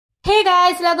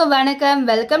guys,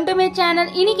 welcome to my channel.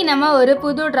 இன்னைக்கு நம்ம ஒரு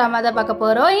புது drama தான் பார்க்க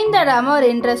போறோம். இந்த drama ஒரு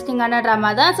இன்ட்ரஸ்டிங்கான drama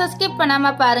தான். So skip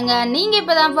பண்ணாம பாருங்க. நீங்க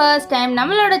இப்பதான் first time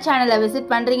நம்மளோட சேனலை visit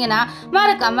பண்றீங்கன்னா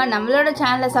மறக்காம நம்மளோட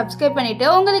சேனலை subscribe பண்ணிட்டு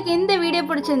உங்களுக்கு இந்த வீடியோ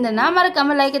பிடிச்சிருந்தா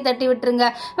மறக்காம லைக் தட்டி விட்டுருங்க.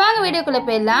 வாங்க வீடியோக்குள்ள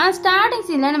போயிடலாம். ஸ்டார்டிங்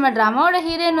சீன்ல நம்ம dramaவோட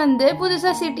ஹீரோயின் வந்து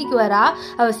புதுசா சிட்டிக்கு வரா.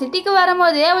 அவ சிட்டிக்கு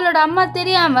வரும்போதே அவளோட அம்மா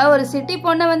தெரியாம ஒரு சிட்டி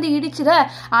பொண்ணை வந்து இடிச்சுற.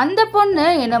 அந்த பொண்ணு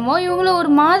என்னமோ இவங்கள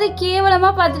ஒரு மாதிரி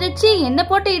கேவலமா பார்த்துட்டு என்ன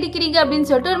போட்டு இடிக்கிறீங்க அப்படின்னு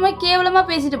சொல்லிட்டு ஒரு மாதிரி கேவலமா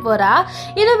பேசிட்டு போறா.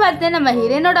 இதை பார்த்து நம்ம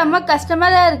ஹீரோனோட அம்மா கஷ்டமா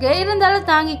தான் இருக்கு, இருந்தாலும்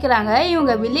தாங்கிக்கிறாங்க.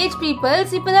 இவங்க வில்லேஜ்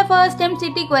பீப்புள்ஸ் இப்பதான் ஃபர்ஸ்ட் டைம்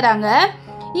சிட்டிக்கு வராங்க.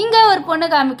 இங்க ஒரு பொண்ணு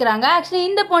காமிக்கிறாங்க. ஆக்சுவலி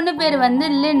இந்த பொண்ணு பேர் வந்து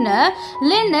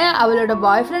லின்னு அவளோட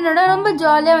பாய் ஃப்ரெண்டோட ரொம்ப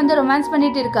ஜாலியா வந்து ரொமான்ஸ்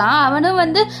பண்ணிட்டு இருக்கான். அவனும்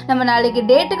வந்து நம்ம நாளைக்கு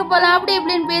டேட்டுக்கு போலாம் அப்படி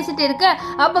இப்படின்னு பேசிட்டு இருக்க.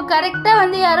 அப்ப கரெக்டா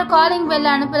வந்து யாரோ காலிங் பெல்ல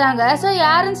அனுப்புறாங்க. ஸோ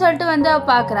யாருன்னு சொல்லிட்டு வந்து அவ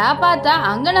பாக்குறா. பார்த்தா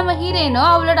அங்க நம்ம ஹீரோயினும்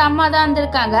அவளோட அம்மா தான்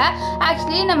வந்திருக்காங்க.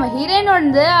 ஆக்சுவலி நம்ம ஹீரோயின்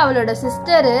வந்து அவளோட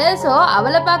சிஸ்டரு. ஸோ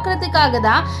அவளை பாக்குறதுக்காக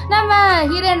தான் நம்ம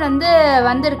ஹீரோயின் வந்து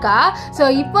வந்திருக்கா. ஸோ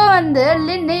இப்போ வந்து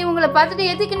லின்னு இவங்களை பார்த்துட்டு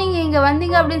எதுக்கு நீங்க இங்க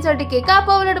வந்தீங்க அப்படின்னு சொல்லிட்டு கேட்க.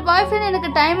 அப்போ அவளோட பாய் ஃப்ரெண்ட் எனக்கு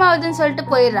டைம் ஆகுதுன்னு சொல்லிட்டு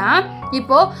போயிடுறான்.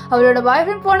 இப்போ அவளோட பாய்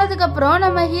ஃப்ரெண்ட் போனதுக்கு அப்புறம்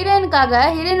நம்ம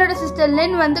ஹீரோயினோட சிஸ்டர்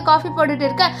லின் வந்து காஃபி போட்டுட்டு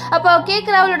இருக்க. அப்போ அவ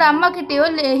கேட்கிற அவளோட அம்மா கிட்டயோ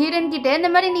ஹீரோயின் கிட்ட இந்த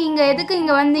மாதிரி நீங்க எதுக்கு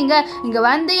இங்க வந்தீங்க, இங்க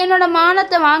வந்து என்னோட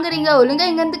மானத்தை வாங்குறீங்க, ஒழுங்கா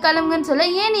இங்க இருந்து கிளம்புங்கன்னு சொல்ல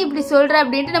ஏன் நீ இப்படி சொல்ற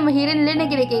அப்படின்ட்டு நம்ம ஹீரோயின் லின்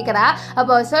கிட்ட கேட்கறா. அப்போ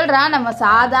அவ சொல்றா நம்ம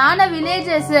சாதாரண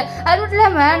வில்லேஜஸ், அது மட்டும்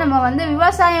இல்லாம நம்ம வந்து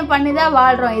விவசாயம் பண்ணி தான்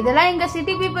வாழ்றோம், இதெல்லாம் எங்க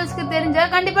சிட்டி பீப்புள்ஸ்க்கு தெரிஞ்சா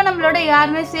கண்டிப்பா நம்மளோட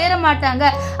யாருமே சேர மாட்டாங்க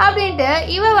அப்படின்ட்டு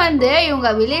இவ வந்து இவங்க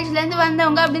வில்லேஜ்ல இருந்து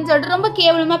வந்தவங்க அப்படின்னு சொல்லிட்டு ரொம்ப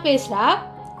கேவலமா பேசுறா.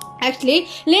 ஆக்சுவலி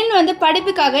லின் வந்து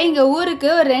படிப்புக்காக இங்கே ஊருக்கு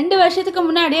ஒரு 2 வருஷத்துக்கு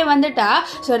முன்னாடியே வந்துட்டா.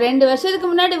 ஸோ 2 வருஷத்துக்கு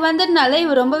முன்னாடி வந்ததுனால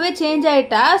இவ ரொம்பவே சேஞ்ச்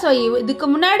ஆகிட்டா. ஸோ இதுக்கு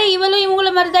முன்னாடி இவளும் இவங்கள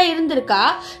மாதிரி தான் இருந்திருக்கா.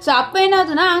 ஸோ அப்போ என்ன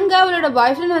ஆகுதுன்னா அங்கே அவளோட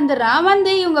பாய் ஃப்ரெண்ட் வந்துடுறான்.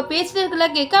 வந்து இவங்க பேசுறதுக்குள்ள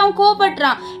கேட்க அவன்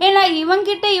கோபப்படுறான். ஏன்னா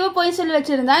இவங்கிட்ட இவ போய் சொல்லி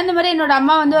வச்சிருந்தா இந்த மாதிரி என்னோட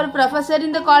அம்மா வந்து ஒரு ப்ரொஃபஸர்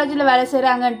இந்த காலேஜில் வேலை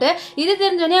செய்கிறாங்கன்ட்டு. இது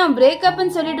தெரிஞ்சோடனே அவன்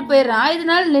பிரேக்கப்னு சொல்லிட்டு போயிடுறான்.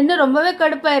 இதனால லின்னு ரொம்பவே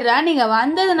கடுப்பாயிடுறான். நீங்கள்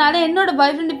வந்ததுனால என்னோட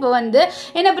பாய் ஃப்ரெண்ட் இப்போ வந்து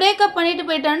என்னை பிரேக்கப் பண்ணிட்டு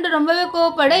போயிட்டான்ட்டு ரொம்பவே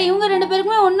கோவப்பட இவங்க 2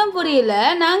 பேருக்குமே ஒன்றும் புரியல.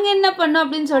 நாங்க என்ன பண்ணோம்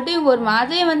அப்படின்னு சொல்லிட்டு இவங்க ஒரு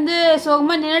மாதிரியே வந்து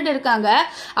சோகமா நின்றுட்டு இருக்காங்க.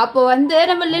 அப்போ வந்து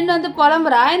நம்ம லின் வந்து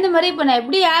புலம்புறா. இந்த மாதிரி இப்போ நான்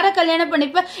எப்படி யாரை கல்யாணம்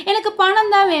பண்ணிப்பேன், எனக்கு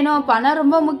பணம் தான் வேணும், பணம்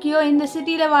ரொம்ப முக்கியம், இந்த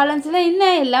சிட்டியில வாழன்ஸ்ல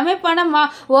இன்னும் எல்லாமே பணமா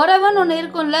உறவுன்னு ஒன்று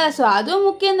இருக்கும்ல, ஸோ அதுவும்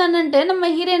முக்கியம் தானேன்ட்டு நம்ம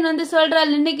ஹீரோயின் வந்து சொல்றா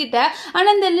லின்னு கிட்ட. ஆனா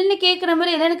இந்த லின்னு கேட்குற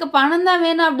மாதிரி இல்லை, எனக்கு பணம் தான்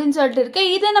வேணும் அப்படின்னு சொல்லிட்டு இருக்க.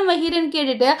 இதை நம்ம ஹீரோயின்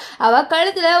கேட்டுட்டு அவ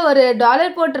கழுத்துல ஒரு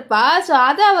 $1 போட்டிருப்பா. ஸோ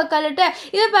அதை அவ கழுட்ட.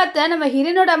 இதை பார்த்த நம்ம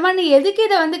ஹீரோனோட அம்மா நீ எதுக்கு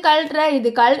இதை வந்து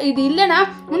இது இல்லனா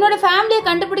உன்னோட ஃபேமிலியை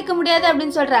கண்டுபிடிக்க முடியாது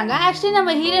அப்படின்னு சொல்றாங்க. ஆக்சுவலி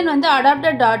நம்ம ஹீரோயின் வந்து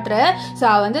அடாப்டட் டாட்டர். ஸோ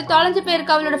அவ வந்து தொலைஞ்சு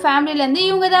போயிருக்க அவளோட ஃபேமிலில இருந்து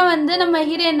இவங்க தான் வந்து நம்ம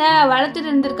ஹீரோயினை வளர்த்துட்டு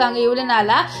இருந்திருக்காங்க இவ்வளவு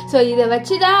நாளா. ஸோ இதை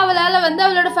வச்சுதான் அவளால வந்து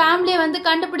அவளோட ஃபேமிலியை வந்து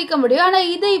கண்டுபிடிக்க முடியும். ஆனா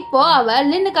இதை இப்போ அவ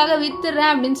லின்னுக்காக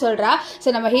வித்துறேன் அப்படின்னு சொல்றா.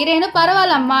 ஸோ நம்ம ஹீரோயினும்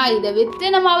பரவாயில்லம்மா, இதை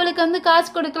வித்து நம்ம அவளுக்கு வந்து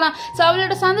காசு கொடுக்கலாம், ஸோ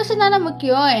அவளோட சந்தோஷம் தானே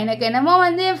முக்கியம், எனக்கு என்னமோ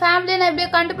வந்து என் ஃபேமிலியை நான் எப்படியோ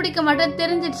கண்டுபிடிக்க மாட்டேன்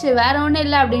தெரிஞ்சிடுச்சு, வேற ஒன்றும்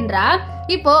இல்லை அப்படின்றா.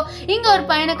 இப்போ இங்க ஒரு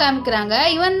பையனை காமிக்கிறாங்க.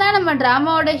 இவன் தான் நம்ம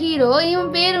டிராமாவோட ஹீரோ. இவன்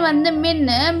பேர் வந்து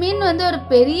மின் வந்து ஒரு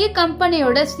பெரிய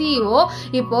கம்பெனியோட சிஇஓ.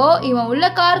 இப்போ இவன் உள்ள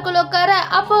காருக்குள்ள உட்கார.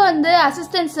 அப்போ வந்து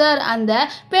அசிஸ்டன்ட் சார் அந்த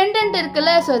பெண்டன்ட்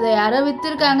இருக்குல்ல, ஸோ அதை யாரோ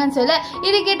வித்துருக்காங்கன்னு சொல்ல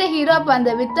இது கேட்ட ஹீரோ அப்போ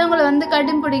அந்த வித்தவங்களை வந்து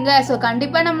கண்டுபிடிங்க, ஸோ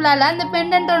கண்டிப்பா நம்மளால அந்த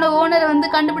பெண்டன்ட்டோட ஓனரை வந்து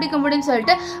கண்டுபிடிக்க முடியும்னு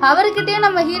சொல்லிட்டு அவர்கிட்டயும்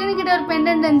நம்ம ஹீரோயின் கிட்ட ஒரு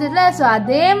பெண்டன்ட் இருந்ததுல, ஸோ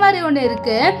அதே மாதிரி ஒன்று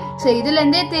இருக்கு. ஸோ இதுல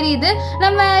இருந்தே தெரியுது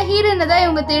நம்ம ஹீரோயினை தான்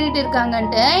இவங்க தேடிட்டு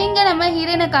இருக்காங்கன்ட்டு. இங்க நம்ம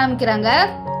ஹீரோயினை காமிக்கிறாங்க.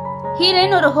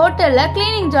 ஹீரோயின் ஒரு ஹோட்டல்ல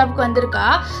கிளீனிங் ஜாப்க்கு வந்திருக்கா.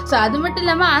 ஸோ அது மட்டும்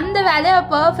இல்லாம அந்த வேலையை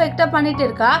பர்ஃபெக்டா பண்ணிட்டு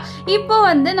இருக்கா. இப்போ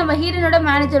வந்து நம்ம ஹீரோயினோட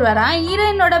மேனேஜர் வரான்.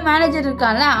 ஹீரோயினோட மேனேஜர்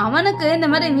இருக்கான்ல, அவனுக்கு இந்த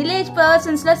மாதிரி வில்லேஜ்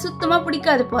பர்சன்ஸ்ல சுத்தமா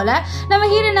பிடிக்காது போல. நம்ம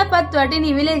ஹீரோயினை 10 வாட்டி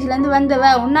நீ வில்லேஜ்ல இருந்து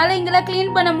வந்தவ, உன்னால இங்கெல்லாம்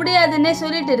கிளீன் பண்ண முடியாதுன்னு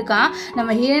சொல்லிட்டு இருக்கான்.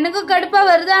 நம்ம ஹீரோயினுக்கும் கடுப்பா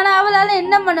வருது. ஆனா அவளால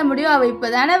என்ன பண்ண முடியும், அவ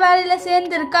இப்பதானே வேலையில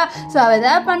சேர்ந்து இருக்கா. ஸோ அவ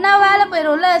ஏதாவது பண்ணா வேலை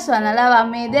போயிரும்ல, ஸோ அதனால அவ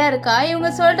அமைதியா இருக்கா.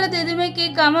 இவங்க சொல்றது எதுவுமே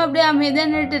கேட்காம அப்படியே அமைதியா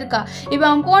நின்றுட்டு இருக்கா. இப்போ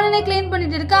அவன் போனே கிளீன்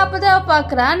பண்ணிட்டு இருக்கா. அப்பதான்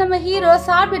பாக்குறா நம்ம ஹீரோ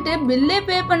சாப்பிட்டுட்டு பில்லே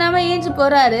பே பண்ணாம ஏஞ்சி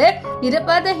போறாரு. இதை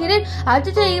பார்த்த ஹீரோயின்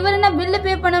அச்சோ இவர் என்ன பில்லு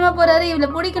பே பண்ணாம போறாரு, இவளை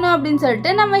பிடிக்கணும் அப்படின்னு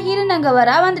சொல்லிட்டு நம்ம ஹீரோயின் அங்க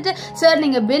வரா. வந்துட்டு சார்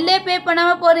நீங்க பில்லே பே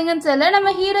பண்ணாம போறீங்கன்னு சொல்ல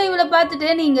நம்ம ஹீரோ இவளை பார்த்துட்டு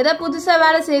நீங்க தான் புதுசா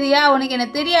வேலை செய்றியா, உனக்கு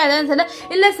எனக்கு தெரியாதான்னு சொல்ல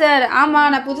இல்ல சார் ஆமா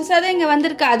நான் புதுசா தான் இங்க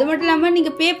வந்திருக்கேன், அது மட்டும் இல்லாம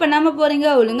நீங்க பே பண்ணாம போறீங்க,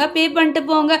 ஒழுங்கா பே பண்ணிட்டு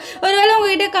போங்க, ஒருவேளை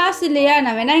உங்ககிட்ட காசு இல்லையா,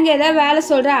 நான் வேணா இங்க ஏதாவது வேலை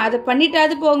சொல்றேன் அதை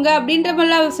பண்ணிட்டாது போங்க அப்படின்ற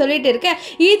மாதிரிலாம் அவ சொல்லிட்டு இருக்க.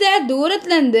 இதை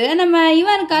தூரத்துல இருந்து நம்ம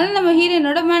இவன் இருக்கான நம்ம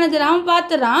ஹீரோயினோட மேனேஜர் அவன்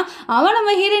பார்த்துறான். அவன்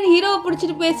நம்ம ஹீரோவை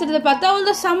பிடிச்சிட்டு பேசுறத பார்த்தா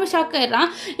அவ்வளோ செம்ம ஷாக் ஆயிடுறான்.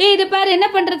 இது பாரு என்ன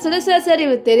பண்ணுறது சொல்லி சரி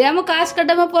இவர் தெரியாமல் காசு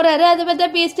கட்டாமல் போகிறாரு, அதை பற்றி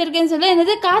பேசிட்டு இருக்கேன்னு சொல்லி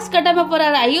என்னது காசு கட்டாமல்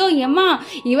போகிறாரு. ஐயோ எம்மா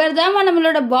இவர் தான்மா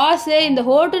நம்மளோட பாஸு, இந்த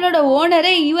ஹோட்டலோட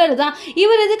ஓனரே இவர் தான்,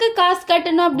 இவர் எதுக்கு காசு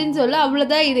கட்டணும் அப்படின்னு சொல்ல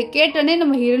அவ்வளோதான். இதை கேட்டோன்னே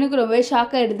நம்ம ஹீரோனுக்கு ரொம்ப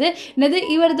ஷாக் ஆகிடுது. என்னது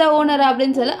இவர் தான் ஓனரா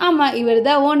அப்படின்னு சொல்ல ஆமாம் இவர்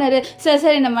தான் ஓனரு,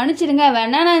 சரி நான் மன்னிச்சிடுங்க,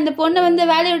 வேணா நான் இந்த பொண்ணை வந்து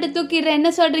வேலையை விட்டு தூக்கிடுறேன்,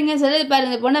 என்ன சொல்கிறீங்கன்னு சொல்லி பாரு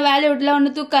இந்த பொண்ணை வேலையை விட்டுலாம்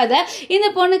ஒன்று தூக்காத, இந்த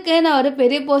பொண்ணுக்கு நான் ஒரு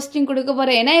பெரிய போஸ்டிங் கொடுக்க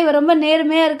போகிறேன், ஏன்னா இவர் ரொம்ப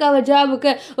நேர்மையாக இருக்கா அவள்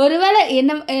ஜாபுக்கு, ஒருவேளை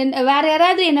என்ன வேற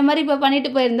யாராவது என்ன மாதிரி இப்போ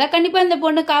பண்ணிட்டு போயிருந்தா கண்டிப்பாக இந்த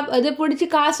பொண்ணு அது பிடிச்சி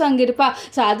காசு வாங்கியிருப்பா.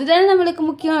 ஸோ அதுதானே நம்மளுக்கு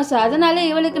முக்கியம். ஸோ அதனால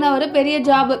இவளுக்கு நான் ஒரு பெரிய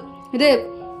ஜாப் இது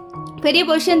பெரிய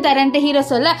பொசிஷன் தரேன்ட்டு ஹீரோ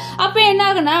சொல்ல அப்போ என்ன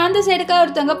ஆகுனா அந்த சைடுக்காக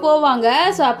ஒருத்தவங்க போவாங்க.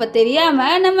 ஸோ அப்போ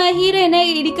தெரியாமல் நம்ம ஹீரோயினை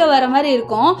இடிக்க வர மாதிரி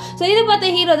இருக்கும். ஸோ இதை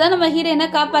பார்த்த ஹீரோ தான் நம்ம ஹீரோயினை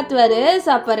காப்பாற்றுவார். ஸோ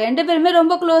அப்போ ரெண்டு பேருமே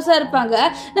ரொம்ப க்ளோஸாக இருப்பாங்க.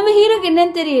 நம்ம ஹீரோக்கு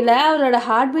என்னன்னு தெரியல, அவரோட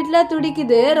ஹார்ட் பீட்லாம்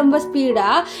துடிக்குது ரொம்ப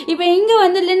ஸ்பீடாக. இப்போ இங்கே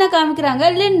வந்து லின்னை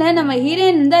காமிக்கிறாங்க. லின்னு நம்ம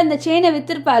ஹீரோயின் வந்து அந்த செயினை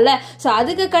விற்றுருப்பால, ஸோ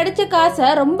அதுக்கு கிடைச்ச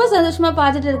காசை ரொம்ப சந்தோஷமாக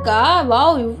பார்த்துட்டு இருக்கா.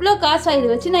 வாவ் இவ்வளோ காசா, இதை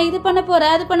வச்சு நான் இது பண்ண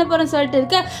போகிறேன் அது பண்ண போகிறேன்னு சொல்லிட்டு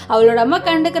இருக்கேன். அவளோட அம்மா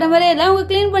கண்டுக்கிற மாதிரி எல்லாம் அவங்க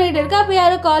க்ளீன் பண்ணிட்டு இருக்கா. அப்போ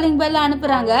யாரும் காலிங் பெல்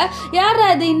அனுப்புறாங்க. யார்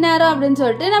அது இன்னாரம் அப்படின்னு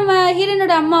சொல்லிட்டு நம்ம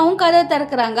ஹீரோனோட அம்மாவும் கதவை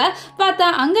திறக்கிறாங்க. பார்த்தா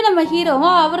அங்க நம்ம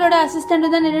ஹீரோவும் அவரோட அசிஸ்டன்ட்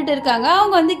தான் நின்றுட்டு இருக்காங்க.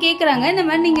 அவங்க வந்து கேட்கறாங்க இந்த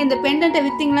மாதிரி நீங்க இந்த பெண்டன்ட்டை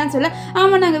வித்தீங்களான்னு சொல்ல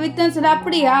ஆமா நாங்க வித்தோம்னு சொல்ல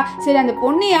அப்படியா சரி அந்த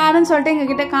பொண்ணு யாருன்னு சொல்லிட்டு எங்க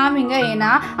கிட்ட காமிங்க,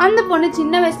 ஏன்னா அந்த பொண்ணு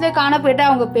சின்ன வயசுல காண போயிட்டா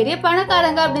அவங்க பெரிய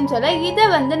பணக்காரங்க அப்படின்னு சொல்ல இதை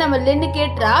வந்து நம்ம லின்னு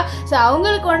கேட்டுறா. ஸோ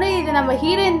அவங்களுக்கு ஒன்று இது நம்ம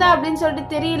ஹீரோயின் தான் அப்படின்னு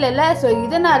சொல்லிட்டு தெரியல. ஸோ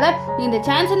இதனால இந்த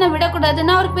சான்ஸை நான் விடக்கூடாது,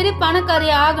 நான் ஒரு பெரிய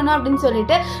பணக்காரி ஆகணும் அப்படின்னு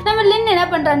சொல்லிட்டு நம்ம லின் என்ன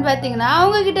பண்றான்னு பாத்தீங்கன்னா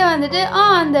அவங்க கிட்ட வந்துட்டு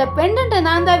அந்த பெண்டன்ட்டை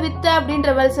நான் தான் வித்த அப்படின்ற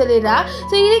மாதிரி சொல்லிடுறா.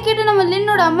 ஸோ இதை கேட்டு நம்ம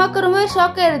லின்னோட அம்மாவுக்கு ரொம்ப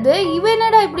ஷாக் ஆயிடுது. இவ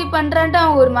என்னடா இப்படி பண்றான்ட்டு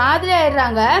அவங்க ஒரு மாதிரி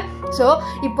ஆயிடுறாங்க. ஸோ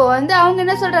இப்போ வந்து அவங்க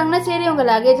என்ன சொல்றாங்கன்னா சரி உங்க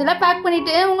லக்கேஜ் எல்லாம் பேக்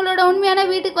பண்ணிட்டு உங்களோட உண்மையான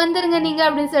வீட்டுக்கு வந்துருங்க நீங்க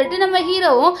அப்படின்னு சொல்லிட்டு நம்ம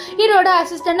ஹீரோவும் ஹீரோட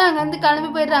அசிஸ்டன்ட் அங்க இருந்து கிளம்பி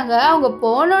போயிடுறாங்க. அவங்க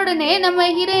போன உடனே நம்ம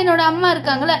ஹீரோயினோட அம்மா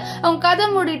இருக்காங்களே அவங்க கதை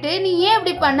மூடிட்டு நீ ஏன்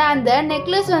இப்படி பண்ண, அந்த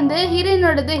நெக்லஸ் வந்து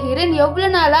ஹீரோயினோடது, ஹீரோயின்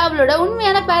எவ்வளவு நாளா அவளோட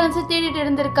உண்மையான பேரண்ட்ஸை தேடிட்டு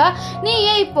இருந்திருக்கா, நீ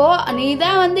ஏன் இப்போ நீ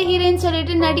தான் வந்து ஹீரோயின்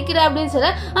சொல்லிட்டு நடிக்கிற அப்படின்னு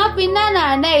சொல்ல பின்னா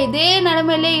நான் இதே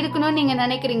நிலைமையிலே இருக்கணும்னு நீங்க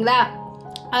நினைக்கிறீங்களா,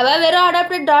 அவள் வெறும்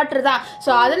அடாப்டட் டாக்டர் தான், ஸோ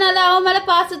அதனால அவன் மேலே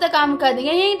பாசத்தை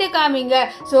காமிக்காதீங்க என்கிட்ட காமிங்க,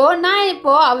 ஸோ நான்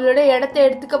இப்போ அவளோட இடத்த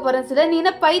எடுத்துக்க போறேன்னு சொல்ல நீ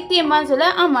என்ன பைத்தியமான்னு சொல்ல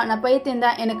ஆமாம் நான் பைத்தியம்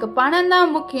தான், எனக்கு பணம்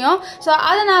தான் முக்கியம், ஸோ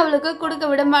அதை நான் அவளுக்கு கொடுக்க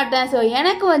விட மாட்டேன், ஸோ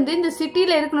எனக்கு வந்து இந்த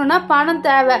சிட்டியில் இருக்கணும்னா பணம்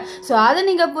தேவை, ஸோ அதை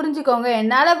நீங்கள் புரிஞ்சுக்கோங்க,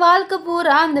 என்னால் வாழ்க்கை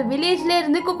பூரா அந்த வில்லேஜ்ல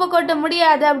இருந்து குப்பை கொட்ட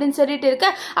முடியாது அப்படின்னு சொல்லிட்டு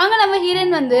இருக்க. அங்கே நம்ம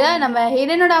ஹீரோயின் வந்து நம்ம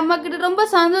ஹீரோயினோட அம்மா கிட்ட ரொம்ப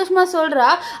சந்தோஷமா சொல்றா,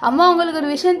 அம்மா உங்களுக்கு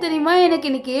ஒரு விஷயம் தெரியுமா, எனக்கு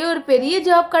இன்னைக்கு ஒரு பெரிய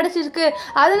ஜாப் கிடைச்சிருக்கு,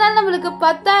 அதனால நம்மளுக்கு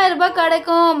 10,000 ரூபாய்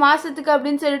கிடைக்கும் மாசத்துக்கு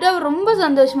அப்படின்னு சொல்லிட்டு அவர் ரொம்ப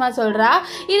சந்தோஷமா சொல்றா.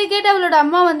 இது கேட்டு அவளோட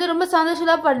அம்மா வந்து ரொம்ப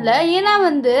சந்தோஷமா படல, ஏன்னா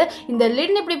வந்து இந்த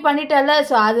லின் இப்படி பண்ணிட்டால,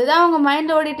 ஸோ அதுதான் அவங்க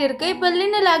மைண்ட்ல ஓடிட்டு இருக்கு. இப்போ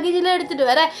லின் லக்கேஜ்ல எடுத்துட்டு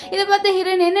வர, இதை பார்த்த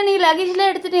ஹீரோயின் என்ன நீ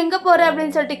லக்கேஜ்ல எடுத்துட்டு எங்க போற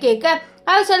அப்படின்னு சொல்லிட்டு கேட்க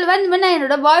அவள் சொல்லுவேன் இந்த மாதிரி நான்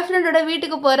என்னோட பாய் ஃப்ரெண்டோட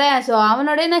வீட்டுக்கு போகிறேன், ஸோ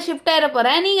அவனோட நான் ஷிஃப்ட் ஆகிட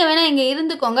போகிறேன், நீங்கள் வேணா இங்கே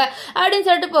இருந்துக்கோங்க அப்படின்னு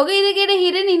சொல்லிட்டு போக. இதை கேட்ட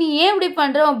ஹீரோயின் நீ ஏன் இப்படி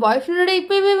பண்ணுற, உன் பாய் ஃப்ரெண்டோட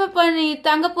இப்போவே நீ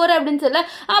தங்க போகிற அப்படின்னு சொல்ல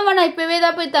ஆமாம் நான் இப்போவே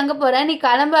தான் போய் தங்க போகிறேன் நீ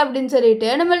கிளம்பு அப்படின்னு சொல்லிட்டு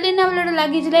நம்ம லின் அவளோட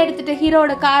லக்கேஜில் எடுத்துகிட்டு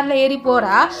ஹீரோட காரில் ஏறி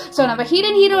போகிறா. ஸோ நம்ம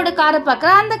ஹீரோட காரை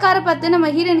பார்க்குறா. அந்த காரை பார்த்து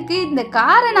நம்ம ஹீரோனுக்கு இந்த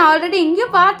காரை நான் ஆல்ரெடி எங்கேயோ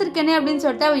பார்த்துருக்கேனே அப்படின்னு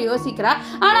சொல்லிட்டு அவள் யோசிக்கிறா.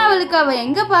 ஆனால் அவளுக்கு அவள்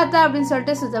எங்கே பார்த்தா அப்படின்னு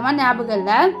சொல்லிட்டு சுத்தமாக ஞாபகம்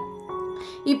இல்லை.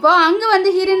 இப்போ அங்கே வந்து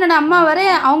ஹீரோயினோட அம்மா வர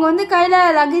அவங்க வந்து கையில்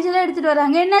லக்கேஜ் எல்லாம் எடுத்துகிட்டு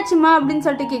வராங்க. என்னாச்சுமா அப்படின்னு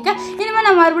சொல்லிட்டு கேட்க இனிமேல்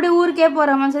நான் மறுபடியும் ஊருக்கே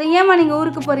போகிறோமான்னு சொல்லி ஏமா நீங்கள்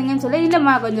ஊருக்கு போகிறீங்கன்னு சொல்லி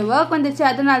இல்லைம்மா கொஞ்சம் ஒர்க் வந்துச்சு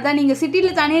அதனால தான், நீங்கள்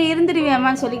சிட்டியில் தனியாக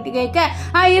இருந்துருவேம்மான்னு சொல்லிட்டு கேட்க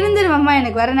இருந்துருவேம்மா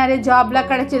எனக்கு வர நிறைய ஜாப்லாம்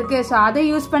கிடச்சிருக்கு, ஸோ அதை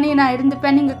யூஸ் பண்ணி நான்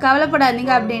இருந்துப்பேன் நீங்கள்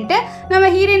கவலைப்படாதீங்க அப்படின்ட்டு நம்ம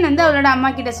ஹீரோயின் வந்து அவளோட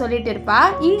அம்மா கிட்ட சொல்லிட்டு இருப்பா.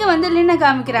 இங்கே வந்து லின்னை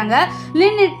காமிக்கிறாங்க.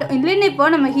 லின்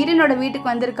இப்போ நம்ம ஹீரோயினோட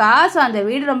வீட்டுக்கு வந்திருக்கா. ஸோ அந்த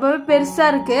வீடு ரொம்பவே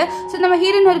பெருசாக இருக்குது. ஸோ நம்ம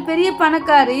ஹீரோயின் ஒரு பெரிய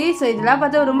பணக்காரி. ஸோ இதெல்லாம் பார்த்து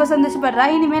ரொம்ப சந்தோஷப்படுறா,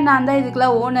 இனிமேல் நான் தான்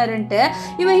இதுக்கெல்லாம் ஓனருன்ட்டு.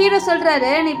 இவன் ஹீரோ சொல்றாரு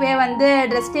நீ போய் வந்து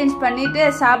ட்ரெஸ் சேஞ்ச் பண்ணிட்டு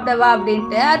சாப்பிடவா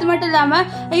அப்படின்ட்டு. அது மட்டும் இல்லாமல்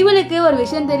இவளுக்கு ஒரு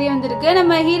விஷயம் தெரிய வந்திருக்கு,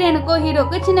 நம்ம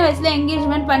ஹீரோக்கு சின்ன வயசுல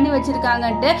என்கேஜ்மெண்ட் பண்ணி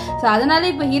வச்சிருக்காங்கன்ட்டு. ஸோ அதனால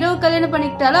இப்போ ஹீரோ கல்யாணம்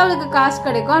பண்ணிக்கிட்டாலும் அவளுக்கு காசு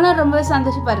கிடைக்கும், ஆனால் ரொம்ப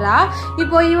சந்தோஷப்படுறா.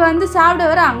 இப்போ இவ வந்து சாப்பிட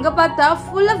வர அங்கே பார்த்தா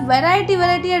ஃபுல்லாக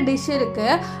வெரைட்டியாக டிஷ் இருக்கு.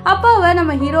 அப்போ அவ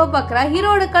நம்ம ஹீரோ பார்க்குறா.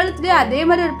 ஹீரோட கழுத்துலேயே அதே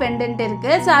மாதிரி ஒரு பெண்டன்ட்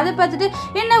இருக்கு. ஸோ அதை பார்த்துட்டு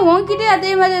என்ன உன்கிட்டே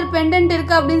அதே மாதிரி ஒரு பெண்டன்ட்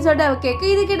இருக்கு அப்படின்னு சொல்லிட்டு அவ கேட்க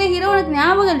இது கிட்ட ஹீரோ உனக்கு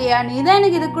ஞாபகம் இல்லையா, நீ தான்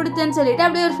எனக்கு இது கொடுத்தேன்னு சொல்லிட்டு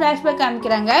அப்படியே ஒரு ஃபிளாஷ்பேக்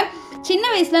காமிக்கிறாங்க. சின்ன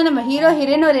வயசில் நம்ம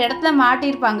ஹீரோயின் ஒரு இடத்துல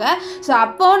மாட்டியிருப்பாங்க. ஸோ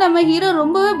அப்போ நம்ம ஹீரோ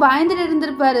ரொம்பவே பயந்துட்டு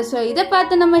இருந்திருப்பாரு. ஸோ இதை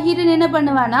பார்த்து நம்ம ஹீரோயின் என்ன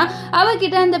பண்ணுவானா,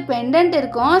 அவகிட்ட அந்த பெண்டன்ட்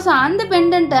இருக்கும். ஸோ அந்த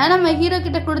பெண்டன்ட்டை நம்ம ஹீரோ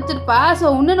கிட்ட கொடுத்துருப்பா. ஸோ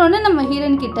ஒன்று நம்ம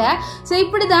ஹீரோயின் கிட்ட. ஸோ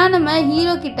இப்படி தான் நம்ம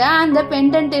ஹீரோ கிட்ட அந்த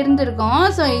பெண்டன்ட் இருந்திருக்கும்.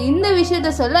 ஸோ இந்த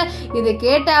விஷயத்த சொல்ல இதை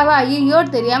கேட்டாவ ஐயோ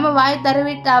தெரியாமல் வாய்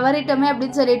தவறிட்டோமே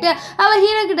அப்படின்னு சொல்லிட்டு அவள்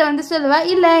ஹீரோ கிட்ட வந்து சொல்லுவா,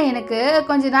 இல்லை எனக்கு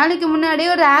கொஞ்ச நாளைக்கு முன்னாடி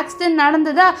ஒரு ஆக்சிடென்ட்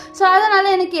நடந்ததா, ஸோ அதனால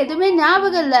எனக்கு எதுவுமே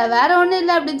ஞாபகம் இல்லை, வேற ஒன்றும்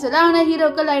இல்லை அப்படின்னு சொல்லி. ஆனால்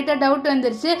ஹீரோக்கு லைட்டாக டவுட்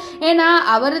வந்துருச்சு. ஏன்னா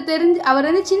அவர்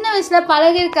வந்து சின்ன வயசில்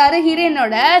பழகிருக்காரு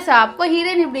ஹீரோயினோட. ஸோ அப்போ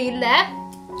ஹீரோயின் இப்படி இல்லை,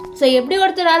 ஸோ எப்படி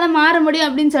ஒருத்தரால் மாற முடியும்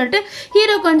அப்படின்னு சொல்லிட்டு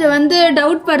ஹீரோ கொஞ்சம் வந்து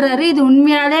டவுட் படுறாரு. இது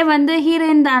உண்மையாலே வந்து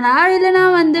ஹீரோயின் தானா இல்லைனா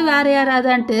வந்து வேற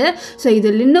யாராதான்ட்டு. ஸோ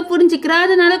இதில் இன்னும் புரிஞ்சுக்கிறா,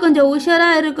 அதனால கொஞ்சம்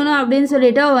உஷாராக இருக்கணும் அப்படின்னு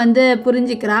சொல்லிட்டு வந்து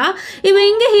புரிஞ்சுக்கிறா. இவன்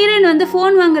இங்கே ஹீரோயின் வந்து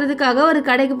ஃபோன் வாங்குறதுக்காக ஒரு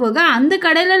கடைக்கு போக, அந்த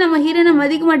கடையில் நம்ம ஹீரோயினை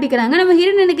மதிக்க மாட்டேங்கிறாங்க. நம்ம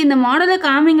ஹீரோயின் எனக்கு இந்த மாடலை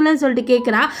காமிங்களான்னு சொல்லிட்டு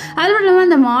கேட்குறா. அது மட்டும் இல்லாமல்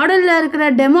அந்த மாடலில் இருக்கிற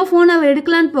டெமோ ஃபோனை அவள்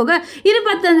எடுக்கலான்னு போக, இது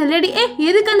பார்த்து அந்த லேடி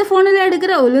எதுக்கு அந்த ஃபோனில்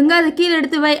எடுக்கிற, ஒழுங்காக அதை கீழே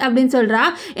எடுத்து வை அப்படின்னு சொல்கிறா.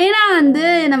 ஏன்னா வந்து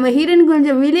நம்ம ஹீரோயின்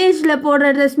கொஞ்சம் வில்லேஜில் போடுற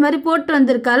ட்ரெஸ் மாதிரி போட்டு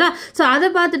வந்திருக்காளா. ஸோ அதை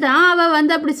பார்த்துட்டான் அவள்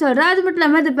வந்து அப்படி சொல்கிறா. அது மட்டும்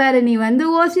இல்லாமல் அது பேர் நீ வந்து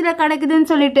ஓசியில் கிடைக்குதுன்னு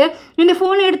சொல்லிட்டு இந்த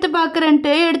ஃபோனை எடுத்து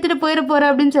பார்க்குறேன்ட்டு எடுத்துகிட்டு போகிற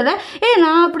அப்படின்னு சொல்ல,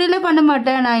 நான் அப்படிலாம் பண்ண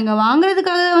மாட்டேன், நான் இங்கே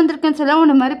வாங்குறதுக்காக தான் வந்திருக்கேன்னு சொல்ல,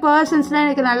 உன்ன மாதிரி பர்சன்ஸ்லாம்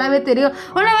எனக்கு நல்லாவே தெரியும்,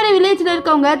 உன்ன மாதிரி வில்லேஜில்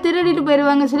இருக்கவங்க திருடிட்டு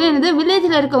போயிடுவாங்க சொல்லி, என்னது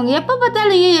வில்லேஜில் இருக்கவங்க எப்போ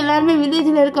பார்த்தாலும் எல்லாருமே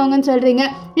வில்லேஜில் இருக்கவங்கன்னு சொல்கிறீங்க,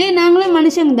 நாங்களும்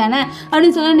மனுஷங்க தானே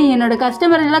அப்படின்னு சொல்ல, நீ என்னோட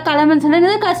கஸ்டமர் எல்லாம் கிளம்புன்னு சொல்ல,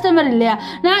 என்னது கஸ்டமர் இல்லையா,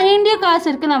 நான் என்கிட்ட காசு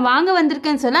இருக்குது நான் வாங்க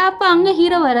வந்திருக்கேன்னு சொல்ல. அப்போ அங்கே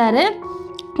ஹீரோ வராரு,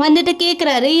 வந்துட்டு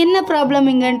கேட்குறாரு என்ன ப்ராப்ளம்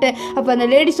இங்கன்ட்டு. அப்போ அந்த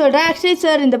லேடி சொல்கிறா, ஆக்சுவலி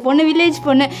சார் இந்த பொண்ணு வில்லேஜ்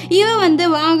பொண்ணு, இவன் வந்து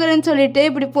வாங்குறேன்னு சொல்லிட்டு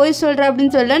இப்படி போய் சொல்கிறா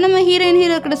அப்படின்னு சொல்ல, நம்ம ஹீரோ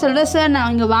கிட்ட சொல்கிறா, சார்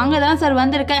நான் இங்கே வாங்க தான் சார்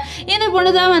வந்திருக்கேன், இந்த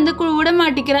பொண்ணு தான் வந்து விட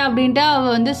மாட்டேங்கிறா அப்படின்ட்டு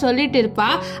அவள் வந்து சொல்லிட்டு இருப்பா.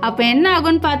 அப்போ என்ன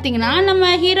ஆகும்னு பார்த்தீங்கன்னா,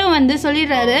 நம்ம ஹீரோ வந்து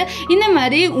சொல்லிடுறாரு, இந்த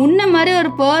மாதிரி உன்ன மாதிரி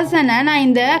ஒரு பர்சனை நான்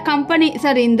இந்த கம்பெனி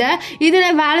இந்த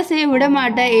இதில் வேலை செய்ய விட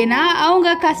மாட்டேன். ஏன்னா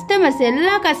அவங்க கஸ்டமர்ஸ்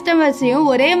எல்லா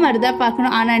கஸ்டமர்ஸையும் ஒரே மாதிரி தான்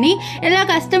பார்க்கணும், ஆனால் நீ எல்லா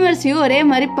கஸ்டமர்ஸையும் ஒரே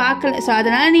மாதிரி பார்க்கல. ஸோ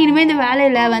அதனால் நீ இனிமேல் இந்த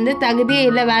வேலையில் வந்து தகுதியே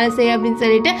இல்லை வேலை செய்ய அப்படின்னு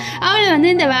சொல்லிட்டு அவளை வந்து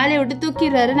இந்த வேலையை விட்டு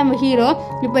தூக்கிடுறாரு நம்ம ஹீரோ.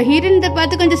 இப்போ ஹீரோயினை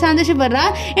பார்த்து கொஞ்சம் சந்தோஷப்படுறா.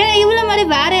 ஏன்னா இவ்வளோ மாதிரி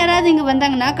வேற யாராவது இங்கே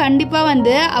வந்தாங்கன்னா கண்டிப்பாக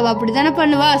வந்து அவள் அப்படி தானே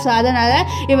பண்ணுவா. ஸோ அதனால்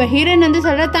இவள் ஹீரோயின் வந்து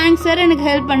சொல்கிறா, தேங்க்ஸ் சார் எனக்கு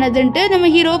ஹெல்ப் பண்ணதுன்ட்டு. நம்ம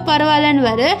ஹீரோ பரவாயில்லன்னு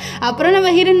வரு. அப்புறம்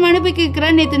நம்ம ஹீரோயின் மனுப்பி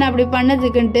கேட்குறா, நேற்று நான் அப்படி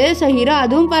பண்ணதுக்குன்ட்டு. ஸோ ஹீரோ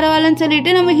அதுவும் பரவாயில்லன்னு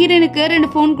சொல்லிட்டு நம்ம ஹீரோயினுக்கு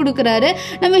 2 ஃபோன் கொடுக்குறாரு.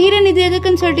 நம்ம ஹீரோயின் இது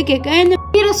எதுக்குன்னு சொல்லிட்டு கேட்க, இந்த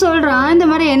ஹீரோ சொல்கிறான், இந்த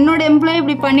மாதிரி என்னோட எம்ப்ளாயி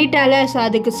இப்படி பண்ணிட்டால, ஸோ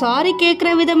அதுக்கு சாரி கேட்குற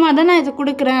விதமாக தான் நான் இதை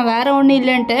கொடுக்குறேன், வேற ஒன்றும்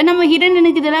இல்லைன்ட்டு. நம்ம ஹீரோயின்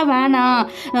எனக்கு இதெல்லாம் வேணாம்,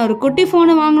 நான் ஒரு குட்டி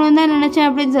ஃபோனை வாங்கணும்னு தான் நினச்சேன்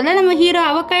அப்படின்னு சொல்ல, நம்ம ஹீரோ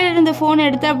அவ கையில் இருந்த ஃபோனை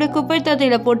எடுத்து அப்படியே குப்பை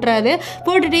தொத்தையில் போட்டுறாரு.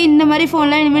 போட்டுட்டு இந்த மாதிரி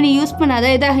ஃபோன்லாம் இனிமேல் நீ யூஸ்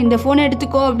பண்ணாத, இந்த ஃபோனை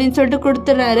எடுத்துக்கோ அப்படின்னு சொல்லிட்டு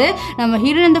கொடுத்துட்றாரு. நம்ம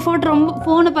ஹீரோயின் அந்த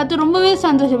ஃபோனை பார்த்து ரொம்பவே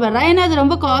சந்தோஷப்படுறா. ஏன்னா அது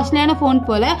ரொம்ப காஸ்ட்லியான ஃபோன்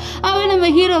போல். அவள்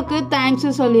நம்ம ஹீரோக்கு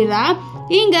தேங்க்ஸும் சொல்லிடுறா.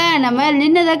 இங்கே நம்ம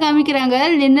லின்னை தான் காமிக்கிறாங்க.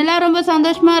 லின்னெல்லாம் ரொம்ப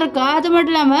சந்தோஷமாக இருக்கா. அது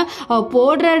மட்டும் இல்லாமல்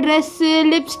போடுற ட்ரெஸ்ஸு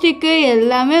லிப்ஸ்டிக்கு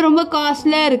எல்லாமே ரொம்ப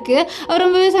காஸ்ட்லியாக இருக்குது. அவள்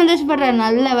ரொம்பவே சந்தோஷப்படுறா.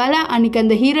 நல்ல வேலை அன்றைக்கி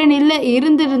அந்த ஹீரோயின் இல்லை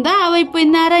இருந்திருந்தா அவள் இப்போ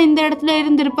இந்நேரம் இந்த இடத்துல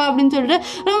இருந்திருப்பா அப்படின்னு சொல்லிட்டு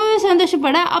ரொம்பவே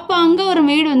சந்தோஷப்பட. அப்போ அங்கே ஒரு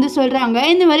மெய்டு வந்து சொல்கிறாங்க,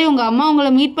 இந்த மாதிரி உங்கள் அம்மா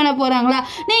உங்களை மீட் பண்ண போகிறாங்களா,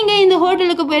 நீங்கள் இந்த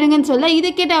ஹோட்டலுக்கு போயிருங்கன்னு சொல்ல.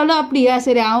 இதை கேட்டாவளோ அப்படியா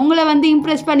சரி அவங்கள வந்து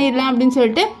இம்ப்ரெஸ் பண்ணிடலாம் அப்படின்னு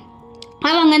சொல்லிட்டு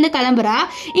அவள் அங்கேருந்து கிளம்புறா.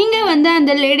 இங்கே வந்து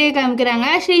அந்த லேடியை காமிக்கிறாங்க.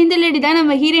 ஆக்சுவலி இந்த லேடி தான்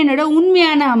நம்ம ஹீரோயினோட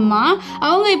உண்மையான அம்மா.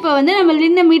 அவங்க இப்போ வந்து நம்ம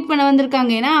லின்னை மீட் பண்ண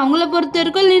வந்திருக்காங்க. ஏன்னா அவங்கள பொறுத்த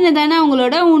வரைக்கும் லின்னு தானே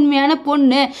அவங்களோட உண்மையான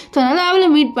பொண்ணு. ஸோ அதனால் அவளை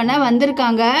மீட் பண்ண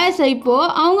வந்திருக்காங்க. ஸோ இப்போது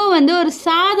அவங்க வந்து ஒரு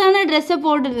சாதாரண ட்ரெஸ்ஸை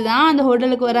போட்டுட்டு தான் அந்த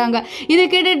ஹோட்டலுக்கு வராங்க. இதை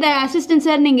கேட்டு அசிஸ்டன்ட்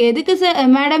சார் நீங்கள் எதுக்கு சார்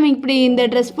மேடம் இப்படி இந்த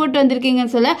ட்ரெஸ் போட்டு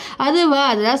வந்திருக்கீங்கன்னு சொல்ல, அதுவா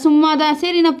அதெல்லாம் சும்மா தான்,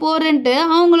 சரி நான் போகிறேன்ட்டு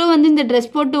அவங்களும் வந்து இந்த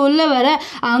ட்ரெஸ் போட்டு உள்ளே வர,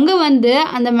 அங்கே வந்து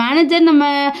அந்த மேனேஜர் நம்ம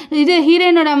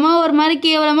ஹீரோயினோட அம்மா ஒரு மாதிரி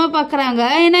கேவலமாக பார்க்குறாங்க.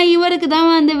 ஏன்னா இவருக்கு தான்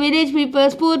அந்த வில்லேஜ்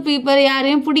பீப்புள்ஸ் பூர் பீப்புள்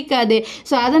யாரையும் பிடிக்காது.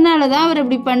 ஸோ அதனால தான் அவர்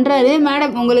இப்படி பண்ணுறாரு.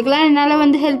 மேடம் உங்களுக்குலாம் என்னால்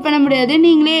வந்து ஹெல்ப் பண்ண முடியாது,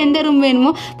 நீங்களே எந்த ரூம்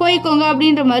வேணுமோ போய்க்கோங்க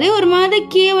அப்படின்ற மாதிரி ஒரு மாதிரி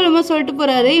கேவலமாக சொல்லிட்டு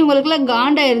போகிறாரு. இவங்களுக்குலாம்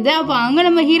காண்டாயிருது. அப்போ அங்கே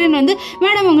நம்ம ஹீரோயின் வந்து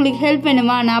மேடம் உங்களுக்கு ஹெல்ப்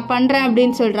வேணுமா நான் பண்ணுறேன்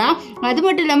அப்படின்னு சொல்கிறா. அது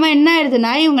மட்டும் இல்லாமல் என்ன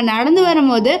ஆயிடுதுன்னா, இவங்க நடந்து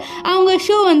வரும்போது அவங்க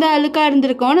ஷூ வந்து அழுக்காக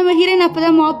இருந்திருக்கோம். நம்ம ஹீரோயின் அப்போ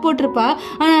தான் மாப் போட்டிருப்பா.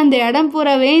 ஆனால் அந்த இடம்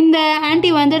பூராவே இந்த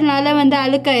ஆன்ட்டி வந்ததுனால வந்து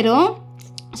அழுக்காயிரும்.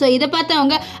 ஸோ இதை பார்த்து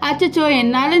அவங்க அச்சோ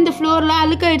என்னால் இந்த ஃப்ளோர்லாம்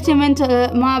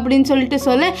அழுக்காயிடுச்சுமா அப்படின்னு சொல்லிட்டு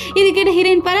சொல்ல, இதுக்கிட்ட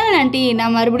ஹீரோயின் பரவாயில்ல ஆண்டி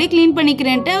நான் மறுபடியும் க்ளீன்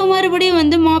பண்ணிக்கிறேன்ட்டு அவன் மறுபடியும்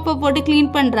வந்து மாப்பை போட்டு க்ளீன்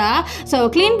பண்ணுறா. ஸோ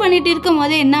க்ளீன் பண்ணிட்டு இருக்கும்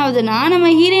போது என்ன ஆகுதுன்னா, நம்ம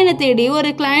ஹீரோயினை தேடி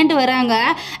ஒரு கிளைண்ட் வராங்க.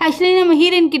 ஆக்சுவலி நம்ம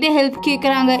ஹீரோயின் கிட்டே ஹெல்ப்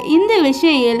கேட்குறாங்க. இந்த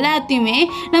விஷயம் எல்லாத்தையுமே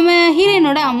நம்ம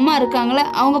ஹீரோயினோட அம்மா இருக்காங்களே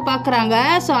அவங்க பார்க்குறாங்க.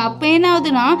 ஸோ அப்போ என்ன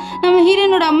ஆகுதுன்னா, நம்ம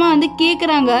ஹீரோயினோட அம்மா வந்து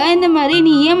கேட்குறாங்க, இந்த மாதிரி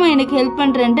நீ ஏமா எனக்கு ஹெல்ப்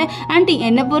பண்ணுறேன்ட்டு. ஆண்டி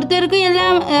என்னை பொறுத்த வரைக்கும் எல்லா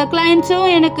கிளைண்ட்ஸும்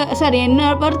எனக்கு சாரி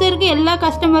என்ன பொறுத்த வரைக்கும் எல்லா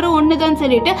கஸ்டமரும் ஒன்று தான்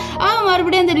சொல்லிட்டு அவன்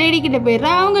மறுபடியும் அந்த லேடி கிட்ட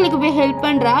போயிடுறா, அவங்களுக்கு போய் ஹெல்ப்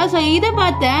பண்ணுறா. ஸோ இதை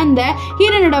பார்த்து அந்த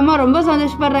ஹீரோனோட அம்மா ரொம்ப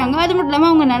சந்தோஷப்படுறாங்க. அது மட்டும் இல்லாமல்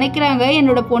அவங்க நினைக்கிறாங்க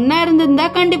என்னோட பொண்ணாக இருந்திருந்தா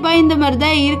கண்டிப்பாக இந்த மாதிரி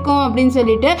தான் இருக்கும் அப்படின்னு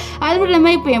சொல்லிட்டு. அது மட்டும்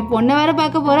இல்லாமல் இப்போ என் பொண்ணை வேற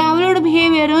பார்க்க போகிறேன், அவளோட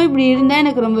பிஹேவியரும் இப்படி இருந்தால்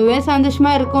எனக்கு ரொம்பவே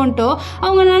சந்தோஷமாக இருக்கும்ட்டோ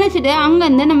அவங்க நினச்சிட்டு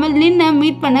அங்கேருந்து நம்ம லின்னை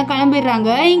மீட் பண்ண கிளம்பிடுறாங்க.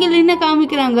 இங்கே லின்னை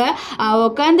காமிக்கிறாங்க,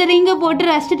 உட்காந்து ரிங்கை போட்டு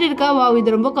ரசிச்சுட்டு இருக்கா. வா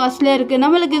இது ரொம்ப காஸ்ட்லியாக இருக்குது,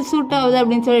 நம்மளுக்கு இது சூட் ஆகுது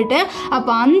அப்படின்னு சொல்லிட்டு.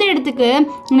 அப்போ அந்த இடத்துக்கு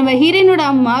நம்ம ஹீரோனோட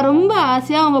அம்மா ரொம்ப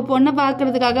ஆசையாக அவங்க பொண்ணை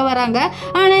பார்க்கறதுக்காக வராங்க.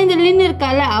 ஆனால் இந்த லின்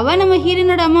இருக்கால அவள் நம்ம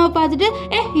ஹீரோனோட அம்மாவை பார்த்துட்டு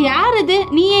யார் இது,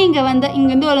 நீயே இங்கே வந்த,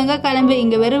 இங்கேருந்து ஒழுங்காக கிளம்பு,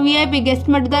 இங்கே வெறும் விஐபி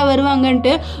கெஸ்ட் மட்டும் தான்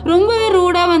வருவாங்கன்ட்டு ரொம்பவே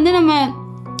ரூடாக வந்து நம்ம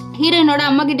ஹீரோயினோட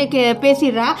அம்மா கிட்ட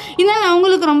பேசிடுறா. இதனால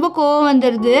அவங்களுக்கு ரொம்ப கோவம்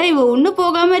வந்துடுது. இவ ஒன்றும்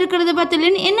போகாமல் இருக்கிறத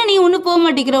பார்த்துலன்னு என்ன நீ ஒன்றும் போக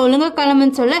மாட்டேங்கிற, ஒழுங்காக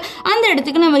கிளம்புன்னு சொல்ல அந்த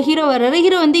இடத்துக்கு நம்ம ஹீரோ வர்றாரு.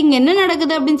 ஹீரோ வந்து இங்கே என்ன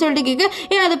நடக்குது அப்படின்னு சொல்லிட்டு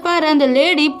கேட்க, அதை பாரு அந்த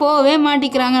லேடி போவே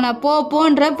மாட்டிக்கிறாங்க, நான்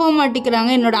போன்ற போக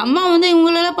மாட்டிக்கிறாங்க, என்னோட அம்மா வந்து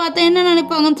இவங்களெல்லாம் பார்த்தா என்ன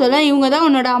நினைப்பாங்கன்னு சொல்ல, இவங்க தான்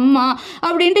உன்னோட அம்மா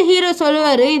அப்படின்ட்டு ஹீரோ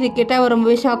சொல்லுவார். இது கேட்டால் அவர்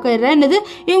ரொம்பவே ஷாக் ஆயிடுறேன். என்னது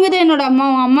இவங்க தான் என்னோட அம்மா,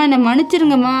 அம்மா என்னை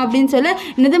மன்னிச்சிருங்கம்மா அப்படின்னு சொல்ல,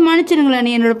 என்னது மன்னிச்சிருங்களா,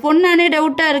 நீ என்னோட பொண்ணானே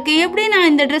டவுட்டாக இருக்கு, எப்படி நான்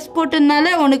இந்த ட்ரெஸ்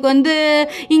போட்டதுனால உனக்கு வந்து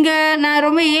இங்கே நான்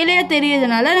ரொம்ப ஏழையாக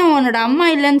தெரியறதுனால நான் உன்னோட அம்மா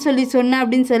இல்லைன்னு சொல்லி சொன்னேன்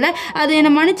அப்படின்னு சொல்ல, அது என்னை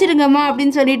மன்னிச்சிருங்கம்மா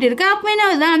அப்படின்னு சொல்லிட்டு இருக்கா. அப்போ என்ன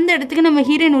தான் அந்த இடத்துக்கு நம்ம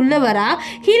ஹீரோயின் உள்ளே வரா.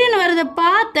 ஹீரோயின் வரதை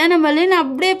பார்த்த நம்ம லின்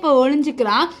அப்படியே இப்போ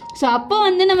ஒளிஞ்சிக்கிறான். ஸோ அப்போ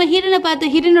வந்து நம்ம ஹீரோனை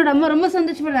பார்த்து ஹீரோனோட அம்மா ரொம்ப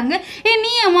சந்தோஷப்படுறாங்க.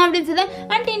 நீ அம்மா அப்படின்னு சொல்ல,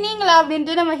 ஆண்டி நீங்களா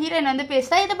அப்படின்ட்டு நம்ம ஹீரோயின் வந்து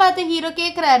பேசுகிறா. இதை பார்த்து ஹீரோ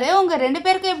கேட்குறாரு, உங்கள் 2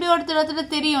 பேருக்கும் எப்படி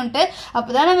ஒருத்தர் தெரியும்ட்டு. அப்போ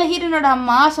தான் நம்ம ஹீரோனோட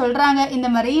அம்மா சொல்கிறாங்க, இந்த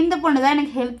மாதிரி இந்த பொண்ணு தான்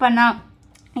எனக்கு ஹெல்ப் பண்ணா,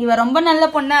 இவ ரொம்ப நல்ல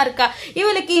பொண்ணா இருக்கா,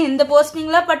 இவளுக்கு இந்த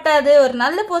போஸ்டிங்லாம் பட்டாது, ஒரு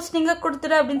நல்ல போஸ்டிங்கா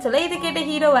கொடுத்துரு அப்படின்னு சொல்ல. இதை கேட்ட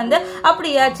ஹீரோ வந்து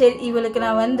அப்படியா சரி இவளுக்கு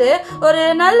நான் வந்து ஒரு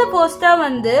நல்ல போஸ்டா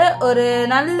வந்து ஒரு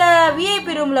நல்ல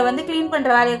விஐபி ரூம்ல வந்து கிளீன் பண்ற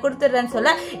வேலையை கொடுத்துடுறேன்னு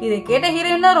சொல்ல. இதை கேட்ட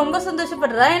ஹீரோயின் தான் ரொம்ப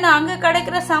சந்தோஷப்படுறா. ஏன்னா அங்க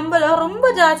கிடைக்கிற சம்பளம்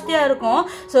ரொம்ப ஜாஸ்தியா இருக்கும்.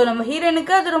 ஸோ நம்ம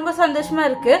ஹீரோயினுக்கு அது ரொம்ப சந்தோஷமா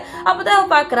இருக்கு. அப்பதான் அவ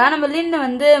பாக்குறா நம்ம லின்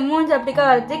வந்து மூஞ்சி அப்படிக்கா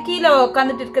வளர்த்து கீழே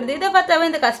உட்காந்துட்டு இருக்கிறது. இதை பார்த்து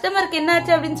அவன் இந்த கஸ்டமருக்கு என்ன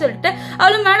ஆச்சு அப்படின்னு சொல்லிட்டு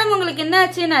அவளும் மேடம் உங்களுக்கு என்ன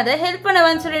ஆச்சுன்னு அதை ஹெல்ப்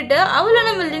பண்ண சொல்லிட்டு அவளும்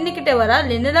நம்ம லின்னு கிட்ட வரா.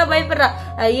 லின்னுதான் பயப்படுறா,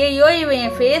 ஐயோ இவன்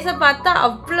என் ஃபேஸை பார்த்தா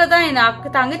அவ்வளவுதான் என்ன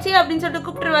தங்கச்சி அப்படின்னு சொல்லிட்டு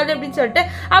கூப்பிட்டுருவாள் அப்படின்னு சொல்லிட்டு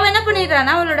அவன் என்ன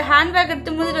பண்ணிடுறான்னா அவளோட ஹேண்ட்பேக்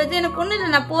எடுத்து முதல்ல வச்சு எனக்கு ஒண்ணு இல்லை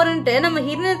நான் போறேன்ட்டு நம்ம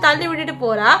ஹீரோனை தள்ளி விட்டுட்டு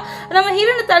போறா. நம்ம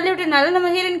ஹீரோனை தள்ளி விட்டனால நம்ம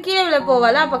ஹீரோயின் கீழே விழ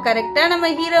போவாளா. அப்ப கரெக்டா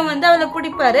நம்ம ஹீரோ வந்து அவளை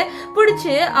பிடிப்பாரு.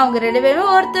 பிடிச்சி அவங்க 2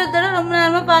 பேரும் ஒருத்தர் ரொம்ப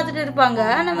நேரமா பார்த்துட்டு இருப்பாங்க.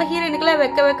 நம்ம ஹீரோயினுக்குலாம்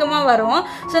வெக்கமா வரும்.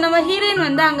 ஸோ நம்ம ஹீரோயின்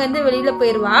வந்து அங்க இருந்து வெளியில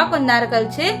போயிருவா. கொஞ்ச நேரம்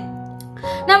கழிச்சு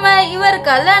நம்ம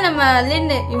இவருக்கல்ல நம்ம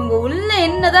லின்னு இவங்க உள்ள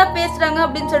என்னதான் பேசுறாங்க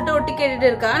அப்படின்னு சொல்லிட்டு ஒட்டி கேட்டுட்டு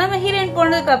இருக்கா. நம்ம ஹீரோயின்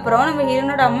போனதுக்கு அப்புறம் நம்ம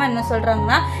ஹீரோனோட அம்மா என்ன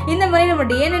சொல்றாங்கன்னா, இந்த மாதிரி நம்ம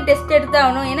டிஎன்ஏ டெஸ்ட்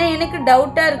எடுத்தாகணும், ஏன்னா எனக்கு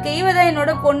டவுட்டா இருக்கு இவதான்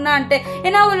என்னோட பொண்ணான்ட்டு.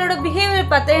 ஏன்னா அவளோட பிஹேவியர்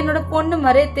பார்த்தா என்னோட பொண்ணு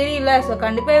மாதிரியே தெரியல. ஸோ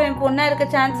கண்டிப்பா என் பொண்ணா இருக்க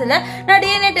சான்ஸ் இல்ல, நான்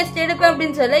டிஎன்ஏ டெஸ்ட் எடுப்பேன்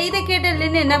அப்படின்னு சொல்ல. இதை கேட்ட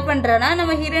லின்னு என்ன பண்றான்னா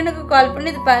நம்ம ஹீரோனுக்கு கால்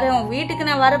பண்ணி, இது பாரு உன் வீட்டுக்கு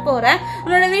நான் வரப்போறேன்,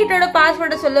 உன்னோட வீட்டோட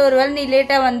பாஸ்வேர்டை சொல்ல, ஒருவேளை நீ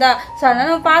லேட்டா வந்தா ஸோ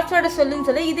அதனால பாஸ்வேர்டை சொல்லுன்னு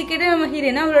சொல்லி. இது கேட்டு நம்ம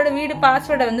ஹீரோயின் அவளோட வீடு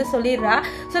பாஸ்வேர்டை வந்து சொல்லிடுறா.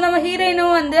 ஸோ நம்ம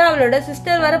ஹீரோயினும் வந்து அவளோட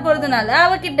சிஸ்டர் வர போறதுனால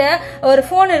அவகிட்ட ஒரு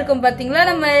போன் இருக்கும் பாத்தீங்களா,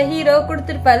 நம்ம ஹீரோ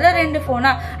கொடுத்துருப்பாருல 2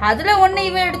 போனா, அதுல ஒன்னு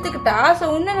இவ எடுத்துக்கிட்டா. ஸோ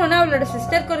இன்னொன்னு அவளோட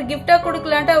சிஸ்டருக்கு ஒரு கிஃப்டா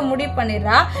கொடுக்கலான்ட்டு அவ முடிவு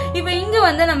பண்ணிடுறா. இப்ப இங்க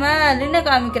வந்து நம்ம லின்ன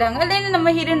காமிக்கிறாங்க. லின்னு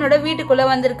நம்ம ஹீரோயினோட வீட்டுக்குள்ள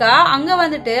வந்திருக்கா. அங்க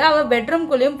வந்துட்டு அவ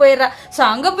பெட்ரூம்குள்ளயும் போயிடுறா. ஸோ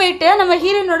அங்க போயிட்டு நம்ம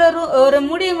ஹீரோயினோட ஒரு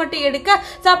முடியை மட்டும் எடுக்க.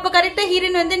 ஸோ அப்ப கரெக்டா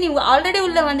ஹீரோயின் வந்து நீ ஆல்ரெடி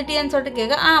உள்ள வந்துட்டியான்னு சொல்லிட்டு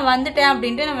கேட்க, வந்துட்டேன்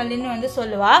அப்படின்ட்டு நம்ம லின்னு வந்து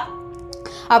சொல்லுவா.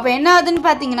 அப்போ என்ன ஆகுதுன்னு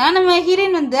பார்த்தீங்கன்னா நம்ம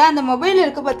ஹீரோயின் வந்து அந்த மொபைல்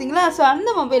இருக்குது பார்த்தீங்களா. ஸோ அந்த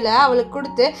மொபைலை அவளுக்கு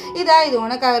கொடுத்து, இது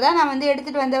உனக்காக தான் நான் வந்து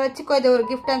எடுத்துகிட்டு வந்த வச்சுக்கோ, இது ஒரு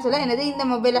கிஃப்டான்னு சொல்ல. என்னது இந்த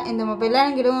மொபைலாம்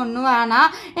என்கிட்ட ஒன்றும் வேணாம்,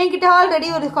 என்கிட்ட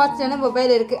ஆல்ரெடி ஒரு காஸ்ட்லியான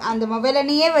மொபைல் இருக்குது, அந்த மொபைலை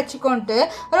நீயே வச்சுக்கோன்ட்டு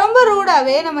ரொம்ப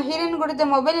ரூடாகவே நம்ம ஹீரோயின் கொடுத்த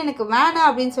மொபைல் எனக்கு வேணாம்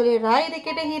அப்படின்னு சொல்லிடுறா. இதை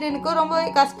கேட்ட ஹீரோயினுக்கும் ரொம்ப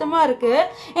கஷ்டமாக இருக்குது.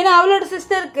 ஏன்னா அவளோட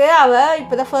சிஸ்டருக்கு அவள்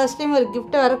இப்போ தான் ஃபர்ஸ்ட் டைம் ஒரு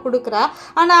கிஃப்ட்டை வர கொடுக்குறா.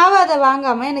 ஆனால் அவள் அதை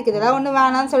வாங்காமல் எனக்கு இதெல்லாம் ஒன்றும்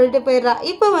வேணான்னு சொல்லிட்டு போயிடுறா.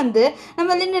 இப்போ வந்து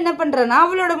நம்ம லின் என்ன பண்ணுறேன்னா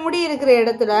அவளோட முடி இருக்கிற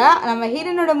இடத்துல நம்ம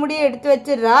ஹீரோனோட முடியை எடுத்து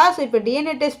வச்சிடுறா. ஸோ இப்போ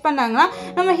டிஎன்ஏ டெஸ்ட் பண்ணாங்கன்னா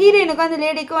நம்ம ஹீரோயினுக்கும் அந்த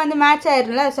லேடிக்கும் வந்து மேட்ச்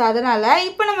ஆயிடும்ல. ஸோ அதனால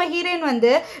இப்போ நம்ம ஹீரோயின்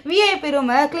வந்து விஐபி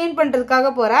ரூமை கிளீன்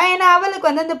பண்ணுறதுக்காக போகிறா. ஏன்னா அவளுக்கு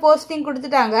வந்து அந்த போஸ்டிங்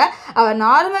கொடுத்துட்டாங்க. அவள்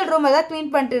நார்மல் ரூமை தான் கிளீன்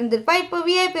பண்ணிட்டு இருந்திருப்பா, இப்போ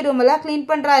விஐபி ரூம் எல்லாம் கிளீன்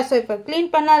பண்ணுறா. ஸோ இப்போ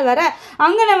கிளீன் பண்ணால் வர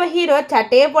அங்கே நம்ம ஹீரோ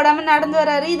சட்டையே போடாமல் நடந்து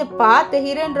வராரு. இதை பார்த்து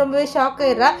ஹீரோயின் ரொம்பவே ஷாக்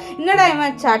ஆயிடுறா. என்னடா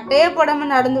இவன் சட்டையே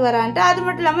போடாமல் நடந்து வரான்ட்டு. அது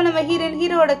மட்டும் இல்லாமல் நம்ம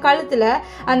ஹீரோவோட கழுத்தில்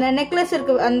அந்த நெக்லஸ்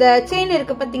இருக்கு, அந்த செயின்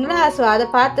இருக்கு பார்த்தீங்களா, ஸோ அதை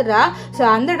பார்த்துடுறா. ஸோ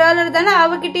அந்த டாலர் தானே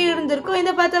அவகிட்டே இருந்திருக்கும்.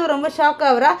 இதை பார்த்து அவர் ரொம்ப ஷாக்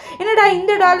ஆகுறா. என்னடா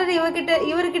இந்த டாலர்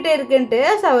இவர்கிட்ட இருக்குன்ட்டு.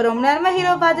 ஸோ அவர் ரொம்ப நேரமாக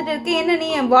ஹீரோ பார்த்துட்டு இருக்கு. என்ன நீ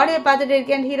என் பாடியை பார்த்துட்டு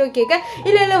இருக்கேன்னு ஹீரோ கேட்க,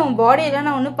 இல்லை உன் பாடியெல்லாம்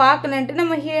நான் ஒன்றும் பார்க்கலன்ட்டு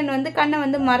நம்ம ஹீரோயின் வந்து கண்ணை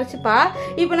வந்து மறைச்சிப்பா.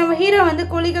 இப்போ நம்ம ஹீரோ வந்து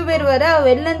குளிக்க பேர் வர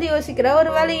வெளிலேருந்து யோசிக்கிறா,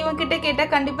 ஒரு வேலை இவன் கிட்ட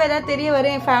கேட்டால் கண்டிப்பாக ஏதாவது தெரிய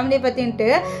வரும் என் ஃபேமிலியை பற்றின்ட்டு.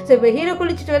 ஸோ இப்போ ஹீரோ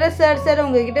குளிச்சுட்டு வர, சார்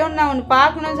உங்ககிட்ட நான் ஒன்று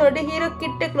பார்க்கணும்னு சொல்லிட்டு ஹீரோ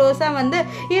கிட்ட க்ளோஸாக வந்து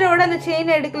ஹீரோட அந்த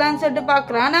செயினை எடுக்கலாம்னு சொல்லிட்டு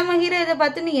பார்க்குறான். நம்ம ஹீரோ இதை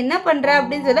பார்த்து நீ என்ன பண்ணுற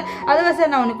அப்படின்னு சொல்ல, அதுவா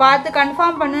சார் நான் ஒன்று பார்த்து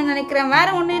கன்ஃபார்ம் பண்ணணும்னு நினைக்கிறேன், வேற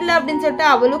ஒன்றும் இல்லை அப்படின்னு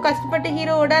சொல்லிட்டு அவளும் கஷ்டப்பட்டு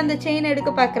ஹீரோவோட அந்த செயின்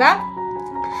எடுக்க பார்க்குறா.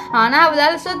 ஆனால்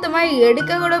அவளால் சுத்தமாக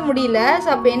எடுக்க கூட முடியல. ஸோ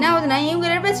அப்போ என்ன ஆகுதுன்னா, இவங்க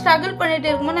 2 பேர் ஸ்ட்ரகிள் பண்ணிட்டு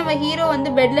இருக்கும்போது நம்ம ஹீரோ வந்து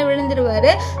பெட்டில்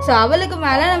விழுந்துருவாரு. ஸோ அவளுக்கு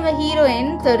மேலே நம்ம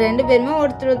ஹீரோயின். ஸோ 2 பேருமே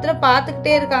ஒருத்தர்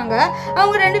பார்த்துக்கிட்டே இருக்காங்க.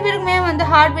 அவங்க 2 பேருக்குமே வந்து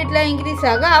ஹார்ட் பீட்லாம் இன்க்ரீஸ்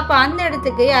ஆக, அப்போ அந்த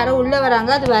இடத்துக்கு யாரோ உள்ளே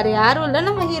வராங்க. அது வேறு யாரும் இல்லை,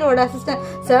 நம்ம ஹீரோட அசிஸ்டன்ட்.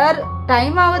 சார்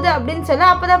டைம் ஆகுது அப்படின்னு சொல்ல,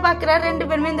 அப்போதான் பார்க்குறாரு 2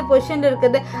 பேருமே இந்த பொசிஷனில்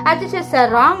இருக்குது. ஆக்சுவலி சார்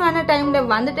ராங்கான டைமில்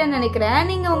வந்துட்டேன்னு நினைக்கிறேன்,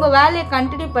 நீங்கள் உங்கள் வேலையை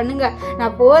கண்டினியூ பண்ணுங்க,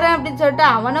 நான் போகிறேன் அப்படின்னு சொல்லிட்டு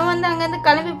அவனும் வந்து அங்கேருந்து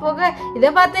கிளம்பி போக, இதை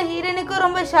பார்த்த ஹீரோயினுக்கும்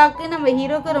ரொம்ப ஷாக்கு, நம்ம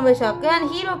ஹீரோக்கும் ரொம்ப ஷாக்கு. அண்ட்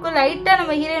ஹீரோக்கும் லைட்டாக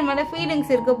நம்ம ஹீரோயின் மேலே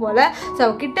ஃபீலிங்ஸ் இருக்கு போல. ஸோ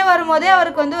கிட்ட வரும்போதே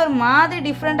அவருக்கு வந்து ஒரு மாதிரி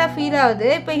டிஃப்ரெண்ட்டாக ஃபீல் ஆகுது.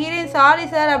 இப்போ ஹீரோயின் சாரி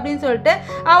சார் அப்படின்னு சொல்லிட்டு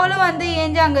அவளும் வந்து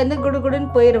ஏஞ்சி அங்கேருந்து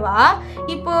குடுகுடுன்னு போயிடுவா.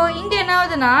 இப்போ இங்கே என்ன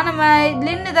ஆகுதுன்னா, நம்ம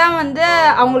லின்னு தான் வந்து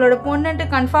அவங்களோட பொண்ணுன்ட்டு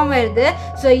கன்ஃபார்ம் ஆயிடுது.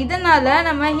 ஸோ இதனால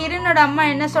நம்ம ஹீரோனோட அம்மா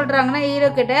என்ன சொல்றாங்கன்னா, ஹீரோ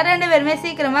கிட்ட 2 பேருமே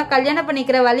சீக்கிரமா கல்யாணம்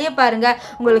பண்ணிக்கிற வழியை பாருங்க,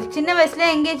 உங்களுக்கு சின்ன வயசுல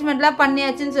என்கேஜ்மெண்ட்லாம்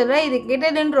பண்ணியாச்சுன்னு சொல்ற. இது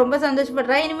கேட்டதுன்னு ரொம்ப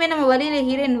சந்தோஷப்படுறா. இனிமே நம்ம வழியில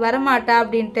ஹீரோயின் வரமாட்டா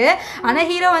அப்படின்ட்டு. ஆனா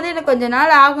ஹீரோ வந்து எனக்கு கொஞ்ச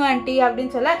நாள் ஆகும் ஆண்டி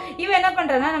அப்படின்னு சொல்ல, இவன் என்ன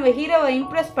பண்றான்னா, நம்ம ஹீரோவை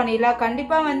இம்ப்ரெஸ் பண்ணிடலாம்,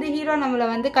 கண்டிப்பா வந்து ஹீரோ நம்மளை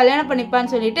வந்து கல்யாணம்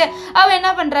பண்ணிப்பான்னு சொல்லிட்டு அவன்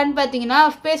என்ன பண்றான்னு பாத்தீங்கன்னா,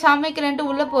 போய் சமைக்கிறேன்ட்டு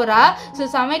உள்ள போறா.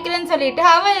 ஸோ சமைக்கிறேன்னு சொல்லிட்டு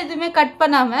அவன் எதுவுமே கட்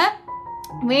பண்ணாம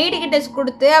மெய்டு கிட்ட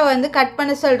கொடுத்து அவ வந்து கட்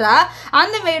பண்ண சொல்றா.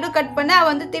 அந்த மெய்டும் கட் பண்ண அவ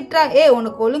வந்து திட்டுறா,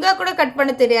 உனக்கு ஒழுங்கா கூட கட்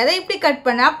பண்ண தெரியாத, இப்படி கட்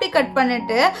பண்ண அப்படி கட்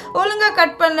பண்ணிட்டு ஒழுங்கா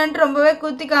கட் பண்ணலன்ட்டு ரொம்பவே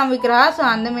குத்தி காமிக்கிறா. ஸோ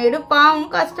அந்த மெய்டும் பாவம்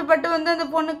கஷ்டப்பட்டு வந்து அந்த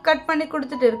பொண்ணுக்கு கட் பண்ணி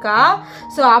கொடுத்துட்டு இருக்கா.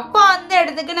 ஸோ அப்போ அந்த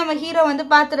இடத்துக்கு நம்ம ஹீரோ வந்து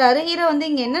பாத்துறாரு. ஹீரோ வந்து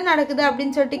இங்க என்ன நடக்குது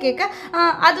அப்படின்னு சொல்லிட்டு கேட்க,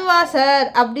 அதுவா சார்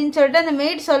அப்படின்னு சொல்லிட்டு அந்த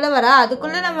மெய்டு சொல்ல வரா.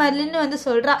 அதுக்குள்ள நம்ம லின்னு வந்து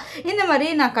சொல்றா, இந்த மாதிரி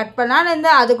நான் கட் பண்ணலான்னு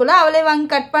இருந்தா அதுக்குள்ள அவளே வாங்கி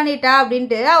கட் பண்ணிட்டா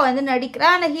அப்படின்ட்டு அவ வந்து நடிக்கிறா.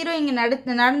 ஆனா ஹீரோ இங்க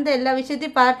நடந்த எல்லா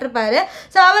விஷயத்தையும் பார்த்துருப்பாரு.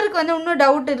 ஸோ அவருக்கு வந்து இன்னும்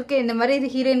டவுட் இருக்கு, இந்த மாதிரி இது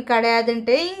ஹீரோயின்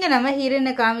கிடையாதுன்ட்டு. இங்க நம்ம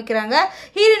ஹீரோயினை காமிக்கிறாங்க.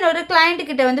 ஹீரோயின் ஒரு கிளைண்ட்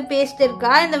கிட்ட வந்து பேசிட்டு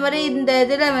இருக்கா, இந்த மாதிரி இந்த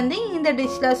இதுல வந்து இந்த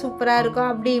டிஷ்லாம் சூப்பரா இருக்கும்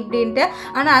அப்படி இப்படின்ட்டு.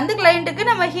 ஆனா அந்த கிளைண்ட்டுக்கு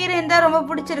நம்ம ஹீரோயின் தான் ரொம்ப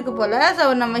பிடிச்சிருக்கு போல.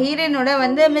 ஸோ நம்ம ஹீரோயினோட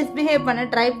வந்து மிஸ்பிஹேவ் பண்ண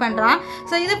ட்ரை பண்றான்.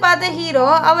 ஸோ இதை பார்த்த ஹீரோ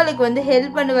அவளுக்கு வந்து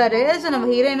ஹெல்ப் பண்ணுவாரு. ஸோ நம்ம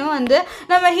ஹீரோயினும் வந்து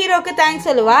நம்ம ஹீரோக்கு தேங்க்ஸ்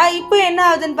சொல்லுவா. இப்போ என்ன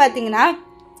ஆகுதுன்னு பாத்தீங்கன்னா,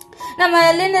 நம்ம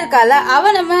லின் இருக்கால,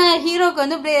 அவ நம்ம ஹீரோக்கு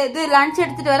வந்து இது லஞ்ச்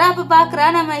எடுத்துட்டு வர. அப்ப பாக்குறா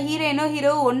நம்ம ஹீரோயினும்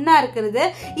ஹீரோ ஒன்னா இருக்கிறது.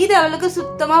 இது அவளுக்கு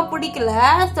சுத்தமா பிடிக்கல.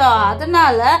 ஸோ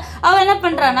அதனால அவ என்ன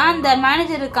பண்றான்னா, அந்த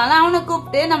மேனேஜர் இருக்கால அவனை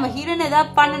கூப்பிட்டு நம்ம ஹீரோயின்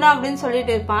ஏதாவது பண்ணணும் அப்படின்னு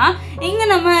சொல்லிட்டு இருப்பான். இங்க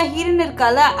நம்ம ஹீரோயின்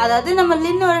இருக்கால, அதாவது நம்ம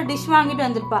லின் ஒரு டிஷ் வாங்கிட்டு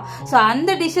வந்திருப்பா. ஸோ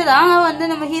அந்த டிஷ்ஷை தான் வந்து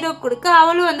நம்ம ஹீரோக்கு கொடுக்க,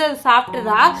 அவளும் வந்து அதை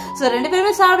சாப்பிட்டுறா. ஸோ 2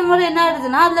 பேருமே சாப்பிடும்போது என்ன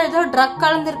ஆகுதுன்னா, அதுல ஏதோ ட்ரக்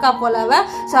கலந்துருக்கா போல அவ.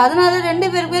 ஸோ அதனால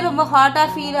 2 பேருக்குமே ரொம்ப ஹாட்டா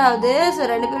ஃபீல் ஆகுது. ஸோ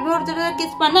 2 பேருமே ஒருத்தர்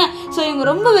கிஸ் பண்ண. ஸோ இவங்க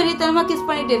ரொம்ப வெறித்தனமா கிஸ்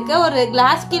பண்ணிட்டு இருக்க, ஒரு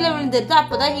கிளாஸ் கீழே விழுந்துருது.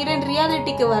 அப்பதான் ஹீரோயின்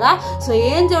ரியாலிட்டிக்கு வரா. ஸோ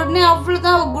ஏஞ்ச உடனே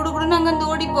அவ்வளவுதான் குடுகுடுன்னு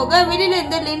அங்கிருந்து ஓடி போக, வெளியில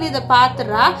இருந்த லின் இதை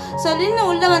பாத்துறா. ஸோ லின்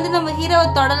உள்ள வந்து நம்ம ஹீரோவை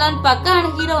தொடலான்னு பார்க்க,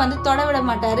 ஆனா ஹீரோ வந்து தொட விட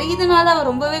மாட்டாரு. இதனால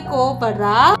அவர் ரொம்பவே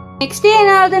கோவப்படுறா. நெக்ஸ்ட் டே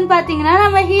என்ன ஆகுதுன்னு பாத்தீங்கன்னா,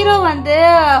 நம்ம ஹீரோ வந்து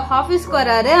ஆஃபீஸ்க்கு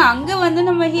வராரு. அங்க வந்து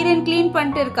நம்ம ஹீரோயின் கிளீன்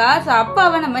பண்ணிட்டு இருக்கா. ஸோ அப்ப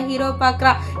அவன் நம்ம ஹீரோவை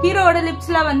பாக்குறா. ஹீரோட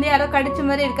லிப்ஸ்ல வந்து யாரோ கடிச்ச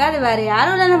மாதிரி இருக்கா. அது வேற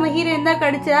யாரும் இல்ல, நம்ம ஹீரோயின் தான்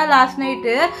கடிச்சா லாஸ்ட்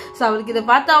நைட்டு. ஸோ அவளுக்கு இதை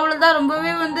பார்த்து அவ்வளவுதான்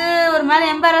ரொம்பவே வந்து ஒரு மாதிரி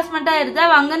எம்பாரஸ்மெண்டா ஆயிருது.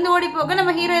 அவ அங்கிருந்து ஓடி போக,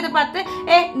 நம்ம ஹீரோ இதை பார்த்து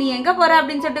நீ எங்க போற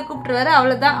அப்படின்னு சொல்லிட்டு கூப்பிட்டுருவாரு.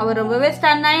 அவ்வளவுதான், அவர் ரொம்பவே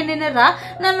ஸ்டன் ஆகி நின்னுறா.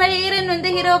 நம்ம ஹீரோயின்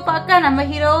வந்து ஹீரோவை பார்க்க, நம்ம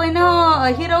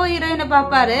ஹீரோயினை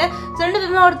பாப்பாரு. 2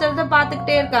 பேருமே ஒருத்தர்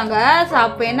பாத்துக்கிட்டே இருக்காங்க. ஸோ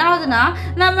அப்ப என்ன ஆகுதுன்னா,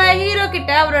 நம்ம ஹீரோ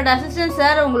கிட்ட அவரோட அசிஸ்டன்ட்,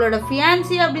 சார் உங்களோட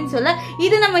ஃபியான்சி அப்படின்னு சொல்ல,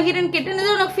 இது நம்ம ஹீரோயின் கிட்ட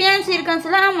உனக்கு ஃபியான்சி இருக்கான்னு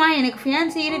சொல்ல, ஆமா எனக்கு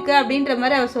ஃபியான்சி இருக்கு அப்படின்ற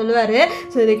மாதிரி அவர் சொல்லுவாரு.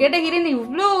 ஸோ இதை கேட்ட ஹீரோயின்,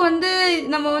 இவ்வளோ வந்து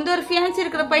நம்ம வந்து ஒரு ஃபியான்சி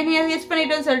இருக்கிற பையனை யூஸ்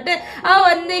பண்ணிட்டோம்னு சொல்லிட்டு அவ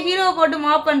வந்து ஹீரோவை போட்டு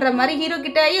மாப் பண்ற மாதிரி ஹீரோ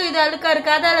கிட்ட, ஐயோ இது அழுக்கா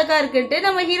இருக்கு அது அழுக்கா இருக்குன்ட்டு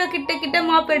நம்ம ஹீரோ கிட்ட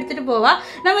மாப் எடுத்துட்டு போவா.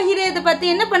 நம்ம ஹீரோ இதை பத்தி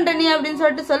என்ன பண்ற நீ அப்படின்னு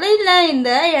சொல்லிட்டு சொல்ல, இல்ல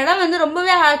இந்த இடம் வந்து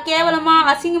ரொம்பவே கேவலமா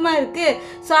அசிங்கமா இருக்கு,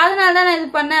 ஸோ அதனால தான் நான் இது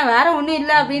பண்ணேன், வேற ஒன்றும்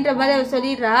இல்லை அப்படின்ற மாதிரி அவர்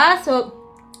சொல்லிடுறா. ஸோ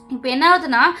இப்போ என்ன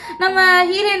ஆகுதுன்னா நம்ம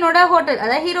ஹீரோயினோட ஹோட்டல்,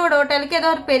 அதாவது ஹீரோட ஹோட்டலுக்கு ஏதோ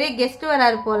ஒரு பெரிய கெஸ்ட்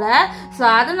வராரு போல. ஸோ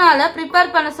அதனால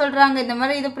ப்ரிப்பேர் பண்ண சொல்றாங்க, இந்த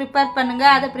மாதிரி இதை ப்ரிப்பேர் பண்ணுங்க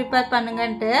அதை ப்ரிப்பேர்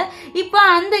பண்ணுங்கன்ட்டு. இப்போ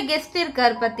அந்த கெஸ்ட்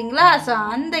இருக்காரு பார்த்தீங்களா, ஸோ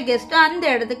அந்த கெஸ்ட்டும் அந்த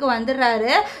இடத்துக்கு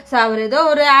வந்துடுறாரு. ஸோ அவர் ஏதோ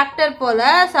ஒரு ஆக்டர் போல.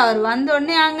 ஸோ அவர்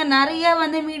வந்தோடனே அங்கே நிறைய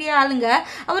வந்து மீடியா ஆளுங்க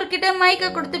அவர்கிட்ட மைக்கை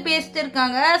கொடுத்து பேசிட்டு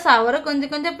இருக்காங்க. ஸோ அவரை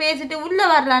கொஞ்சம் கொஞ்சம் பேசிட்டு உள்ள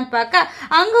வரலான்னு பார்க்க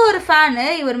அங்கே ஒரு ஃபேனு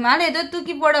இவர் மேலே ஏதோ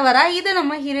தூக்கி போட வரா. இதை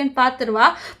நம்ம ஹீரோயின் பார்த்துருவா.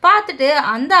 பார்த்துட்டு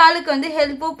அந்த ஆளுக்கு வந்து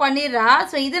ஹெல்ப்பும் பண்ணிடுறா.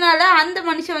 ஸோ இதனால அந்த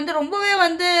மனுஷன் வந்து ரொம்பவே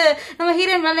வந்து நம்ம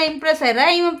ஹீரோயின் மேலே இம்ப்ரெஸ் ஆயிடுறா.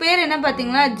 இவன் பேர் என்ன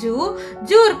பார்த்தீங்கன்னா ஜூ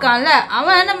இருக்கான்ல,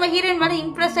 அவன் நம்ம ஹீரோயின் மேலே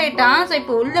இம்ப்ரெஸ் ஆயிட்டான். ஸோ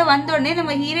இப்போ உள்ள வந்தோடனே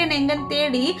நம்ம ஹீரோயின் எங்கன்னு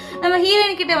தேடி நம்ம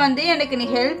ஹீரோயின் கிட்ட வந்து எனக்கு நீ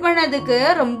ஹெல்ப் பண்ணதுக்கு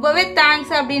ரொம்பவே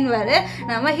தேங்க்ஸ் அப்படின்வாரு.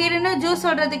 நம்ம ஹீரோயினும் ஜூ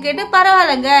சொல்றது கேட்டு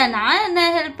பரவாயில்லைங்க, நான் என்ன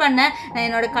ஹெல்ப் பண்ணேன், நான்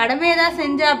என்னோட கடமையை தான்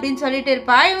செஞ்சேன் அப்படின்னு சொல்லிட்டு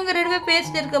இருப்பா. இவங்க ரெண்டு பேர்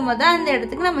பேசிட்டு இருக்கும் போது அந்த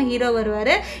இடத்துக்கு நம்ம ஹீரோ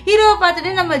வருவாரு. ஹீரோவை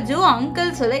பார்த்துட்டு நம்ம ஜூ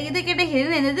அங்கிள் சொல்ல, இது கிட்ட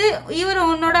ஹீரோயின் என்னது இவர்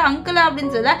உன்னோட அங்கிளா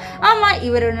அப்படின்னு சொல்ல, ஆமா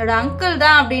இவர் என்னோட அங்கிள்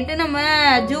தான் அப்படின்ட்டு நம்ம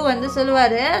ஜூ வந்து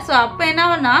சொல்லுவாரு. ஸோ அப்போ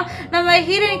என்னன்னா நம்ம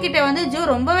ஹீரோயின் கிட்ட வந்து ஜூ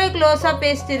ரொம்பவே க்ளோஸா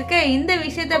பேசிட்டு இருக்க இந்த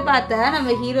விஷயத்த பார்த்த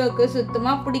நம்ம ஹீரோவுக்கு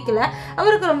சுத்தமா பிடிக்கல.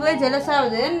 அவருக்கு ரொம்பவே ஜெலஸ்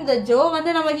ஆகுது. இந்த ஜோ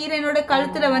வந்து நம்ம ஹீரோயினோட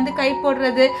கழுத்துல வந்து கை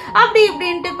போடுறது அப்படி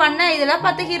இப்படின்ட்டு பண்ண இதெல்லாம்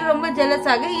பார்த்து ஹீரோ ரொம்ப ஜெலஸ்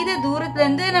ஆகு. இது தூரத்துல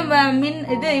இருந்து நம்ம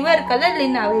இவ இருக்கல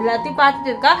லின், அவ எல்லாத்தையும்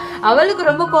பார்த்துட்டு இருக்கா.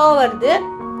 அவளுக்கு ரொம்ப கோவம் வருது.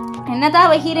 என்னதான்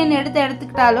அவள் ஹீரோயின்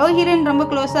எடுத்துக்கிட்டாலும் ஹீரோயின் ரொம்ப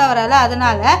க்ளோஸாக வரால,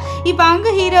 அதனால இப்போ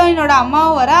அங்கே ஹீரோயினோட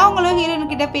அம்மாவும் வர, அவங்களும் ஹீரோயின்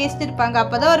கிட்ட பேசிட்டு இருப்பாங்க.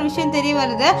 அப்போதான் ஒரு விஷயம் தெரிய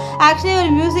வருது, ஆக்சுவலி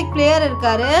ஒரு மியூசிக் பிளேயர்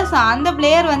இருக்காரு. ஸோ அந்த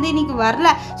பிளேயர் வந்து இன்னைக்கு வரல.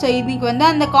 ஸோ இன்னைக்கு வந்து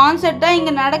அந்த கான்சர்ட் தான்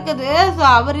இங்கே நடக்குது. ஸோ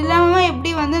அவர் இல்லாமல்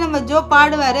எப்படி வந்து நம்ம ஜோ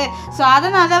பாடுவார். ஸோ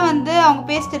அதனால வந்து அவங்க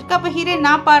பேசிட்டு இருக்கு. அப்போ ஹீரோயின்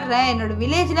நான் பாடுறேன், என்னோட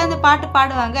வில்லேஜில் அந்த பாட்டு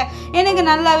பாடுவாங்க, எனக்கு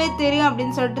நல்லாவே தெரியும்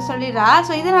அப்படின்னு சொல்லிடுறா.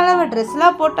 ஸோ இதனால அவள்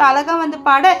ட்ரெஸ்லாம் போட்டு அழகாக வந்து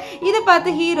பாட இதை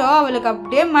பார்த்து ஹீரோ அவளுக்கு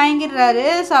அப்படியே மயங்கிடுறாரு.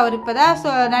 ஸோ அவர் இப்போதான்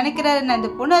நினைக்கிறாரு, நான் இந்த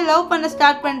பொண்ணை லவ் பண்ண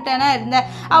ஸ்டார்ட் பண்ணிட்டேன்னா இருந்தேன்,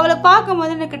 அவளை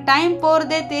பார்க்கும்போது எனக்கு டைம்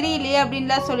போகிறதே தெரியலையே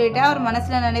அப்படின்லாம் சொல்லிட்டு அவர்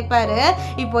மனசில் நினைப்பாரு.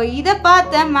 இப்போ இதை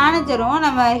பார்த்த மேனேஜரும்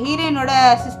நம்ம ஹீரோயினோட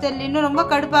சிஸ்டர்ல இன்னும் ரொம்ப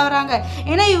கடுப்பாகிறாங்க.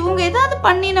 ஏன்னா இவங்க ஏதாவது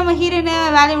பண்ணி நம்ம ஹீரோயினை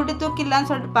வேலையை விட்டு தூக்கிடலான்னு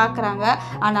சொல்லிட்டு பார்க்குறாங்க.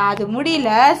 ஆனால் அது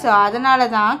முடியல. ஸோ அதனால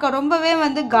தான் ரொம்பவே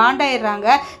வந்து காண்டாயிடுறாங்க.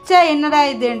 என்னடா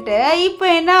இதுன்ட்டு. இப்போ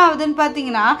என்ன ஆகுதுன்னு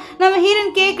பார்த்தீங்கன்னா நம்ம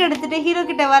ஹீரோயின் கேக் எடுத்துட்டு ஹீரோ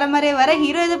கிட்ட வர மாதிரியே வர,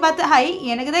 ஹீரோ இதை பார்த்து ஹை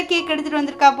எனக்கு தான் கேக் எடுத்துட்டு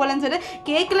வந்திருக்கா போலன்னு சொல்லி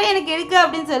கேக்ல எனக்கு எடுக்க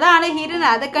அப்படின்னு சொல்ல, ஆனா ஹீரோயின்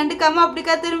அதை கண்டுக்காம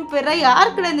அப்படிக்கா திரும்பி போயிடுறா.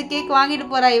 யாருக்குள்ள இந்த கேக் வாங்கிட்டு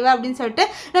போறா இவ அப்படின்னு சொல்லிட்டு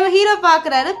நம்ம ஹீரோ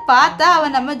பாக்குறாரு. பார்த்தா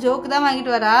அவன் நம்ம ஜோக்கு தான்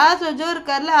வாங்கிட்டு வரா. ஸோ ஜோ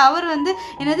இருக்கார்ல, அவர் வந்து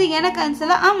என்னது எனக்கு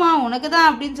சொல்ல, ஆமா உனக்கு தான்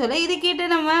அப்படின்னு சொல்ல, இதை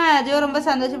கேட்டு நம்ம ஜோ ரொம்ப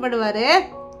சந்தோஷப்படுவாரு.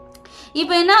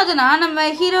 இப்போ என்ன ஆகுதுன்னா நம்ம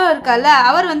ஹீரோ இருக்கால,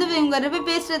 அவர் வந்து இவங்க ரெண்டு பேர்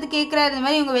பேசுறது கேட்குறாரு, இந்த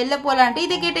மாதிரி இவங்க வெளில போகலான்ட்டு.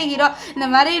 இதை கேட்ட ஹீரோ இந்த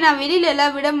மாதிரி நான் வெளியில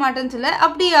எல்லாம் விட மாட்டேன்னு சொல்ல,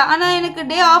 அப்படியா ஆனால் எனக்கு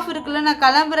டே ஆஃப் இருக்குல்ல நான்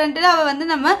கிளம்புறேன்ட்டு அவள் வந்து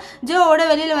நம்ம ஜோவோட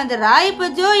வெளியில் வந்துடுறா. இப்போ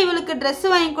ஜோ இவளுக்கு ட்ரெஸ்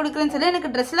வாங்கி கொடுக்குறேன்னு சொல்லி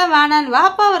எனக்கு ட்ரெஸ்லாம் வேணான்னு வா,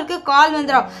 அப்பா அவருக்கு கால்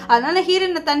வந்துடும். அதனால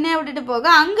ஹீரோயினை தனியாக விட்டுட்டு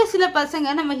போக அங்கே சில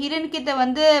பசங்க நம்ம ஹீரோயின் கிட்ட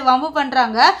வந்து வம்பு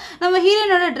பண்ணுறாங்க. நம்ம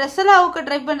ஹீரோயினோட ட்ரெஸ் எல்லாம் அவுக்க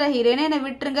ட்ரை பண்ணுற, ஹீரோயினை என்னை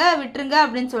விட்டுருங்க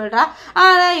அப்படின்னு சொல்கிறா.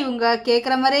 ஆனால் இவங்க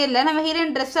கேட்குற மாதிரியே இல்லை. நம்ம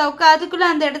ஹீரோயின் ட்ரெஸ் அவுக்க அதுக்குள்ள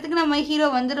அந்த இடத்துக்கு நம்ம ஹீரோ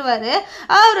வந்துடுவாரு.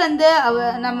 அவர் வந்து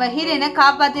நம்ம ஹீரோயினை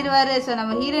காப்பாத்திடுவாரு. ஸோ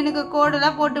நம்ம ஹீரோயினுக்கு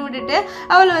கோடெல்லாம் போட்டு விட்டுட்டு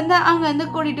அவளை வந்து அங்க வந்து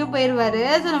கூட்டிட்டு போயிடுவாரு.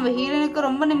 ஸோ நம்ம ஹீரோயினுக்கு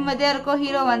ரொம்ப நிம்மதியா இருக்கும்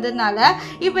ஹீரோ வந்ததுனால.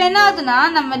 இப்போ என்ன ஆகுதுன்னா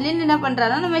நம்ம லின் என்ன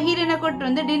பண்றாருன்னா நம்ம ஹீரோயினை கூட்டு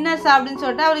வந்து டின்னர் சாப்பிடுன்னு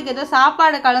சொல்லிட்டு அவளுக்கு ஏதோ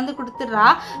சாப்பாடு கலந்து கொடுத்துடுறா.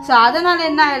 ஸோ அதனால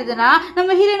என்ன ஆயிடுதுன்னா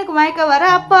நம்ம ஹீரோயினுக்கு மயக்க வர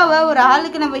அப்பாவை ஒரு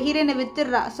ஆளுக்கு நம்ம ஹீரோயினை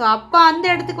வித்துடுறா. ஸோ அப்பா அந்த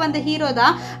இடத்துக்கு வந்த ஹீரோ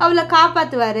தான் அவளை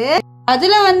காப்பாத்துவாரு.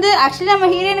 அதுல வந்து ஆக்சுவலி நம்ம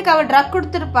ஹீரோயினுக்கு அவள் ட்ரக்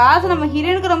கொடுத்துருப்பா. ஸோ நம்ம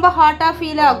ஹீரோயினுக்கு ரொம்ப ஹாட்டா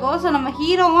ஃபீல் ஆகும். ஸோ நம்ம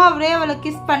ஹீரோவும் அப்படியே அவளை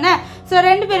கிஸ் பண்ண, ஸோ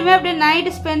ரெண்டு பேருமே அப்படியே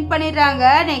நைட்டு ஸ்பெண்ட் பண்ணிடுறாங்க.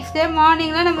 நெக்ஸ்ட் டே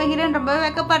மார்னிங்ல நம்ம ஹீரோயின் ரொம்ப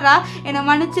வெக்கப்படுறா, என்னை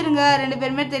மன்னிச்சிருங்க ரெண்டு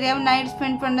பேருமே தெரியாம நைட்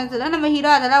ஸ்பெண்ட் பண்ணது சொல்ல. நம்ம ஹீரோ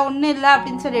அதெல்லாம் ஒன்றும் இல்லை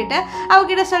அப்படின்னு சொல்லிட்டு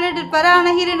அவகிட்ட சொல்லிட்டு இருப்பாரு.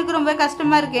 ஆனால் ஹீரோயினுக்கு ரொம்ப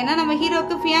கஷ்டமா இருக்கு, ஏன்னா நம்ம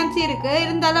ஹீரோக்கு ஃபியான்சி இருக்கு,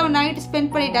 இருந்தாலும் அவன் நைட்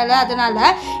ஸ்பெண்ட் பண்ணிட்டால. அதனால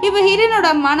இப்போ ஹீரோயினோட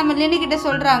அம்மா நம்ம லினி கிட்ட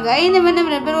சொல்றாங்க இந்த மாதிரி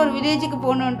நம்ம ரெண்டு பேரும் ஒரு வில்லேஜுக்கு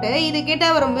போகணுன்ட்டு. இதை கேட்டு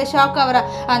அவ ரொம்ப ஷாக் ஆகிறா.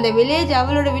 அந்த வில்லேஜ்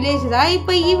அவளோட வில்லேஜ் தான்.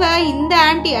 இப்போ இவ இந்த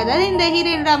ஆன்டி, அதாவது இந்த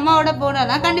ஹீரோயினோட அம்மாவோட போனா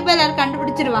கண்டிப்பா எல்லாரும்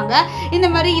கண்டுபிடிச்சிருவாங்க. இந்த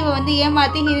மாதிரி இவ வந்து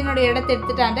ஏமாத்தி ஹீரோயினோட இடத்தை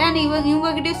எடுத்துட்டாங்க. இவங்க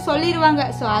கிட்டே சொல்லிடுவாங்க.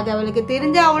 ஸோ அது அவளுக்கு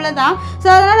தெரிஞ்ச அவ்வளவுதான். ஸோ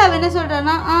அதனால அவ என்ன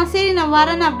சொல்றான்னா சரி நான்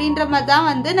வரேன் அப்படின்ற மாதிரி தான்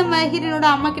வந்து நம்ம ஹீரோயினோட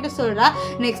அம்மா கிட்ட சொல்றா.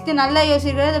 நெக்ஸ்ட் நல்லா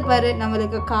யோசிக்கிறது பாரு,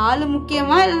 நம்மளுக்கு காலு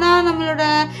முக்கியமா இல்லைன்னா நம்மளோட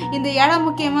இந்த இடம்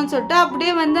முக்கியமான்னு சொல்லிட்டு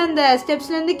அப்படியே வந்து அந்த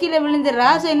ஸ்டெப்ஸ்ல இருந்து கீழே விழுந்துடுறா.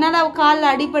 ஸோ என்னால அவ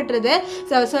காலில் அடிபட்டுருது.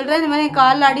 ஸோ அவ சொல்ற இந்த மாதிரி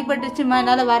காலில் அடிபட்டுருச்சுமா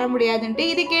என்னால வர முடியாதுன்ட்டு.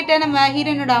 இது கேட்ட நம்ம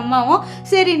ஹீரோயினோட அம்மாவும்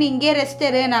சரி நீ இங்கே ரெஸ்ட்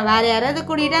எடு, நான் வேற யாராவது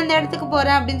கூட்டிட்டு அந்த இடத்துக்கு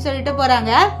போறேன் அப்படின்னு சொல்லிட்டு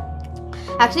போறாங்க.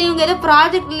 ஆக்சுவலி இவங்க ஏதோ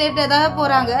ப்ராஜெக்ட் ரிலேட்டடாக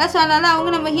போகிறாங்க. ஸோ அதனால அவங்க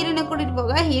நம்ம ஹீரோயினை கூட்டிகிட்டு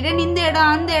போக ஹீரோயின் இந்த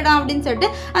இடம் அந்த இடம் அப்படின்னு சொல்லிட்டு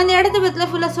அந்த இடத்த பற்றில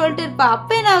ஃபுல்லாக சொல்லிட்டு இருப்பா.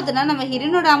 அப்போ என்ன ஆகுதுன்னா நம்ம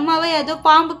ஹீரோனோட அம்மாவை ஏதோ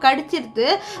பாம்பு கடிச்சிருது.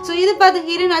 ஸோ இது பார்த்து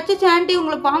ஹீரோயின் அச்சு ஆண்டி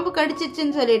உங்களை பாம்பு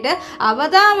கடிச்சிருச்சுன்னு சொல்லிட்டு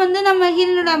அவள் தான் வந்து நம்ம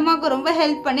ஹீரோனோட அம்மாவுக்கு ரொம்ப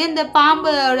ஹெல்ப் பண்ணி அந்த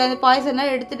பாம்போட அந்த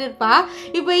பாய்சன்லாம் எடுத்துகிட்டு இருப்பா.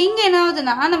 இப்போ இங்கே என்ன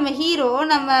ஆகுதுன்னா நம்ம ஹீரோ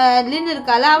நம்ம லின்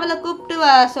இருக்கால அவளை கூப்பிட்டு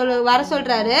வர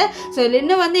சொல்கிறாரு. ஸோ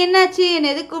லின்னு வந்து என்னாச்சு என்ன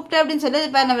எது கூப்பிட்டு அப்படின்னு சொல்லி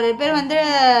இப்போ நம்ம 2 பேர் வந்து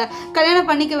கல்யாணம்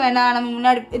பண்ணிக்க வேணாம், நம்ம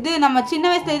முன்னாடி இது நம்ம சின்ன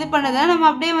வயசுல இது பண்ணதை நம்ம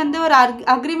அப்படியே வந்து ஒரு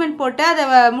அக்ரிமெண்ட் போட்டு அதை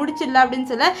முடிச்சிடலாம் அப்படின்னு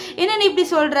சொல்ல, என்ன நீ இப்படி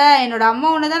சொல்ற, என்னோட அம்மா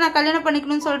உன்னை தான் நான் கல்யாணம்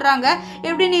பண்ணிக்கணும்னு சொல்றாங்க,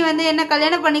 எப்படி நீ வந்து என்ன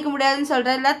கல்யாணம் பண்ணிக்க முடியாதுன்னு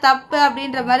சொல்ற, இல்லை தப்பு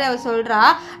அப்படின்ற மாதிரி அவ சொல்றா.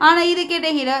 ஆனா இது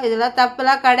கேட்ட ஹீரோ இதெல்லாம்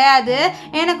தப்புலாம் கிடையாது,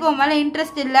 எனக்கு உன் மேலே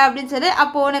இன்ட்ரெஸ்ட் இல்லை அப்படின்னு சொல்லி,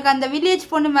 அப்போ உனக்கு அந்த வில்லேஜ்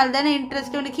பொண்ணு மேலே தானே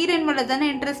இன்ட்ரெஸ்ட், உனக்கு ஹீரோயின் மேலே தானே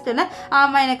இன்ட்ரெஸ்ட் இல்லை,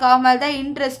 ஆமா எனக்கு அவன் மேலே தான்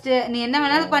இன்ட்ரெஸ்ட், நீ என்ன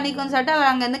வேணாலும் பண்ணிக்கோன்னு சொல்லிட்டு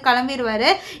அவர் அங்கேருந்து கிளம்பிடுவாரு.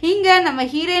 இங்க நம்ம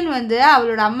ஹீரோயின் வந்து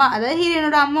அவளோட அம்மா, அதாவது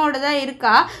ஹீரோயினோட அம்மாவோட தான்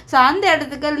இருக்கா. ஸோ அந்த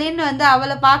இடத்துக்கு லின் வந்து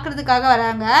அவளை பார்க்கறதுக்காக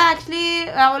வராங்க. ஆக்சுவலி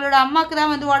அவளோட அம்மாவுக்கு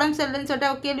தான் வந்து உடம்பு சரியில்லைன்னு சொல்லிட்டு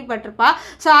அவள் கேள்விப்பட்டிருப்பா.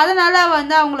 ஸோ அதனால அவள்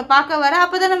வந்து அவங்கள பார்க்க வர.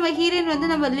 அப்போதான் நம்ம ஹீரோயின் வந்து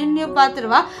நம்ம லின்னையும்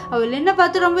பார்த்துருவா. அவள் லின்னை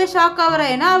பார்த்து ரொம்ப ஷாக் ஆகிறா.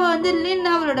 ஏன்னா அவள் வந்து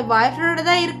லின் அவளோட பாய் ஃப்ரெண்டோட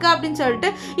தான் இருக்கா அப்படின்னு சொல்லிட்டு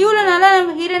இவ்வளோ நாளாக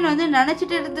நம்ம ஹீரோயின் வந்து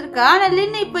நினச்சிட்டு இருந்திருக்கா. ஆனால்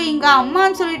லின் இப்போ இங்கே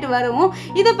அம்மான்னு சொல்லிட்டு வரவும்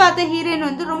இதை பார்த்த ஹீரோயின்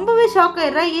வந்து ரொம்பவே ஷாக்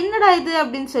ஆயிடுறா. என்னடா இது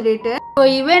அப்படின்னு சொல்லிட்டு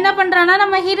இவன் என்ன பண்றான்னா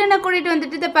நம்ம ஹீரோயினை கூட்டிட்டு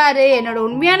வந்துட்டு பாரு என்னோட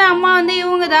உண்மையான அம்மா வந்து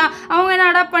இவங்க தான், அவங்க என்ன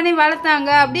அடாப்ட் பண்ணி வளர்த்தாங்க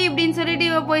அப்படி இப்படின்னு சொல்லிட்டு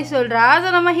இவ போய் சொல்றா. ஸோ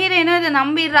நம்ம ஹீரோயினும் இதை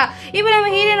நம்பிடுறா. இப்போ நம்ம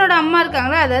ஹீரோயினோட அம்மா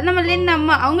இருக்காங்களா, அதாவது நம்ம லின்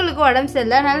அம்மா, அவங்களுக்கு உடம்பு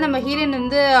சரியில்லை. அதனால நம்ம ஹீரோயின்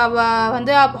வந்து அவ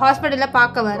வந்து ஹாஸ்பிட்டலில்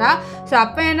பார்க்க வரா. ஸோ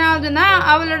அப்போ என்ன ஆகுதுன்னா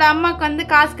அவளோட அம்மாவுக்கு வந்து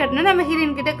காசு கட்டணும், நம்ம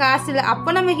ஹீரோயின் கிட்ட காசு இல்லை.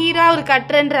 அப்போ நம்ம ஹீரோ அவர்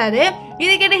கட்டுறன்றாரு.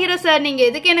 இது கேட்ட ஹீரோ சார் நீங்கள்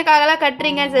எதுக்கு எனக்காகலாம்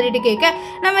கட்டுறீங்கன்னு சொல்லிட்டு கேட்க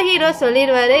நம்ம ஹீரோ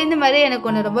சொல்லிடுவாரு, இந்த மாதிரி எனக்கு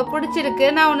ஒன்று ரொம்ப பிடிச்சிருக்கு,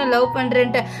 நான் ஒன்று லவ்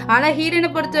பண்ணுறேன்ட்டு. ஆனால் ஹீரோயினை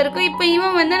பொறுத்த வரைக்கும் இப்போ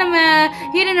இவன் வந்து நம்ம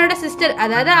ஹீரோயினோட சிஸ்டர்,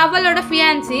 அதாவது அவளோட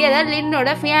ஃபியான்சி, அதாவது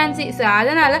லின்னோட ஃபியான்சி. ஸோ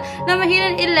அதனால நம்ம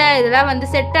ஹீரோயின் இல்லை இதெல்லாம் வந்து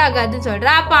செட் ஆகாதுன்னு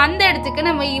சொல்கிறா. அப்போ அந்த இடத்துக்கு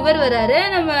நம்ம இவர் வராரு.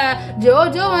 நம்ம ஜோ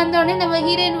வந்தோடனே நம்ம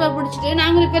ஹீரோயினை பிடிச்சிட்டு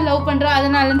நாங்கள் இப்போ லவ் பண்ணுறோம்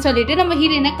அதனாலன்னு சொல்லிட்டு நம்ம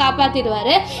ஹீரோயினை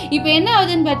காப்பாற்றிடுவாரு. இப்போ என்ன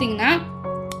ஆகுதுன்னு பார்த்தீங்கன்னா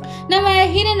நம்ம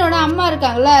ஹீரோயினோட அம்மா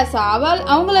இருக்காங்களா, ஸோ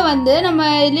அவங்கள வந்து நம்ம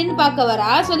லின்னு பார்க்க வரா.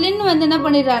 ஸோ லின்னு வந்து என்ன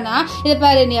பண்ணிடுறான்னா, இதை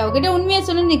பாரு நீ அவகிட்ட உண்மையை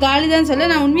சொல்லு, நீ காலி தான் சொல்ல,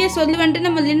 நான் உண்மையை சொல்லுவேன்ட்டு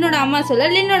நம்ம லின்னோட அம்மா சொல்ல,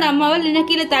 லின்னோட அம்மாவை லின்ன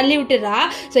கீழே தள்ளி விட்டுறா.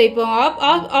 ஸோ இப்போ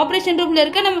ஆப்ரேஷன் ரூம்ல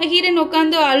இருக்க நம்ம ஹீரோயின்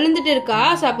உட்காந்து அழுந்துட்டு இருக்கா.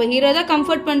 ஸோ அப்போ ஹீரோ தான்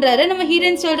கம்ஃபர்ட் பண்றாரு. நம்ம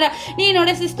ஹீரோயின் சொல்றா நீ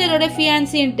என்னோட சிஸ்டரோட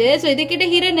ஃபியான்சின்ட்டு. ஸோ இதுக்கிட்ட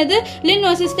ஹீரோயின் எது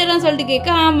லின்னோட சிஸ்டர் தான் சொல்லிட்டு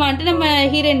கேட்க ஆமான்ட்டு நம்ம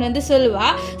ஹீரோயின் வந்து சொல்லுவா.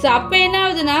 ஸோ அப்போ என்ன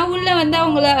ஆகுதுன்னா உள்ள வந்து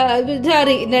அவங்கள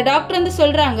சாரி இந்த டாக்டர் வந்து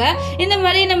சொல்றாங்க, இந்த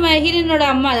மாதிரி நம்ம ஹீரோயினோட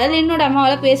அம்மா, அதாவது லின்னோட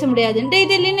அம்மாவால பேச முடியாதுன்ட்டு.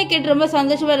 இது லின்னு கேட்டு ரொம்ப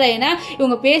சந்தோஷப்படுறா. ஏன்னா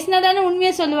இவங்க பேசினா தானே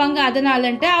உண்மையை சொல்லுவாங்க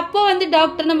அதனாலன்ட்டு. அப்போ வந்து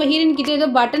டாக்டர் நம்ம ஹீரோயின் கிட்ட ஏதோ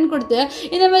பட்டன் கொடுத்து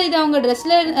இந்த மாதிரி இது அவங்க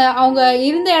ட்ரெஸ்ல அவங்க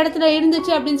இருந்த இடத்துல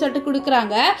இருந்துச்சு அப்படின்னு சொல்லிட்டு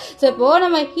கொடுக்குறாங்க. ஸோ இப்போ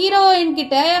நம்ம ஹீரோயின்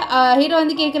கிட்ட ஹீரோ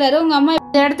வந்து கேட்குறாரு உங்க அம்மா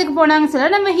இந்த இடத்துக்கு போனாங்க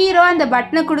சொல்ல, நம்ம ஹீரோ அந்த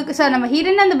பட்டனை கொடுக்க சார் நம்ம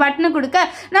ஹீரோயின் அந்த பட்டனை கொடுக்க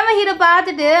நம்ம ஹீரோ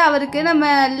பார்த்துட்டு அவருக்கு நம்ம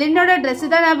லின்னோட ட்ரெஸ்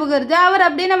தான் ஞாபகம் வருது. அவர்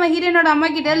அப்படியே நம்ம ஹீரோயினோட அம்மா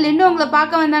கிட்ட லின்னு உங்களை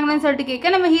பார்க்க வந்தாங்கன்னு சொல்லிட்டு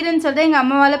கேட்க நம்ம ஹீரோயின் சொல்லிட்டு எங்க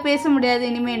அம்மாவால பேச முடியாது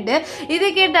இனிமேட்டு. இது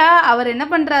கேட்டா அவர் என்ன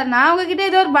பண்றாருன்னா அவங்க கிட்ட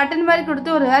ஏதோ ஒரு பட்டன் மாதிரி கொடுத்து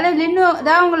ஒரு வேலை லின்னு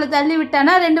தான் உங்களை தள்ளி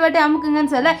விட்டானா 2 வாட்டி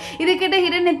அமுக்குங்கன்னு சொல்ல, இது கேட்ட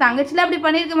ஹீரோயின் தங்கச்சில அப்படி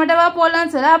பண்ணிருக்க மாட்டவா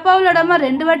போலான்னு சொல்ல, அப்போ அவளோட அம்மா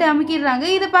 2 வாட்டி அமுக்கிடுறாங்க.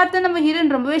 இதை பார்த்து நம்ம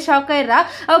ஹீரோயின் ரொம்பவே ஷாக் ஆயிடுறா.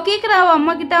 அவ கேட்கிறா அவ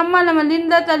அம்மா கிட்ட அம்மா நம்ம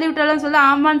லின் தான் தள்ளி விட்டாலும் சொல்ல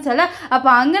ஆமான்னு சொல்ல, அப்போ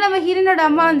அங்க நம்ம ஹீரோனோட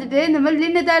அம்மா வந்துட்டு இந்த மாதிரி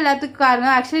லின்னு தான் எல்லாத்துக்கும்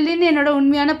காரணம், ஆக்சுவலி லின்னு என்னோட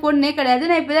உண்மையான பொண்ணே கிடையாது,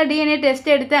 நான் இப்பதான் DNA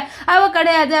டெஸ்ட் எடுத்தேன், அவ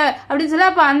கிடையாது அப்படின்னு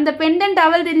சொல்ல, அப்போ அந்த பெண்டன்ட்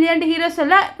அவள் இல்லையான்ட்டு ஹீரோ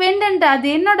சொல்ல, பெண்டன்ட் அது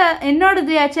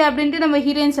என்னோடது ஆச்சு அப்படின்ட்டு நம்ம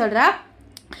ஹீரோயின் சொல்றா.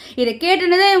 இதை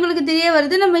கேட்டுனதான் இவங்களுக்கு தெரிய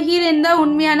வருது நம்ம ஹீரோயின் தான்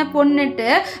உண்மையான பொண்ணுட்டு.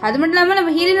 அது மட்டும் இல்லாமல்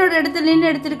நம்ம ஹீரோயினோட இடத்துல லின்னு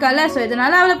எடுத்திருக்கால, ஸோ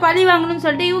இதனால அவளை பழி வாங்கணும்னு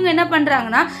சொல்லிட்டு இவங்க என்ன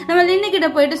பண்றாங்கன்னா நம்ம லின்னு கிட்ட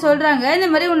போயிட்டு சொல்றாங்க இந்த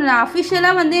மாதிரி உன்னை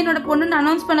அஃபிஷியலா வந்து என்னோட பொண்ணுன்னு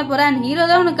அனௌன்ஸ் பண்ண போறேன், ஹீரோ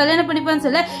தான் உனக்கு கல்யாணம் பண்ணிப்பான்னு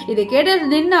சொல்ல, இதை கேட்டு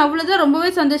லின்னு அவ்வளவுதான்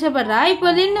ரொம்பவே சந்தோஷப்படுறா.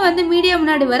 இப்போ லின்னு வந்து மீடியா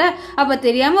முன்னாடி வர, அப்ப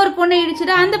தெரியாம ஒரு பொண்ணை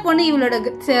இடிச்சுட்டா, அந்த பொண்ணு இவளோட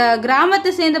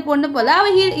கிராமத்தை சேர்ந்த பொண்ணு போல.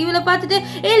 இவளை பார்த்துட்டு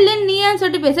லின் நீயான்னு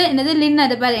சொல்லிட்டு பேச, என்னது லின்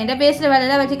அதை பாரு என்கிட்ட பேசுற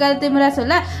வேலையெல்லாம் வச்சுக்காத திமிரா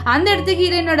சொல்ல, அந்த இடத்துக்கு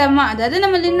ஹீரோயினோட அம்மா, அதாவது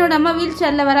நம்ம லின்னோட அம்மா வீல்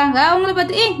சேர்ல வராங்க. அவங்கள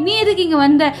பார்த்து நீ எதுக்கு இங்க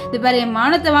வந்த, இது பாரு என்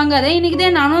மானத்தை வாங்காத, இன்னைக்கு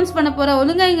தான் நான் அனௌன்ஸ் பண்ண போறேன்,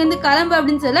 ஒழுங்கா இங்க வந்து கிளம்பு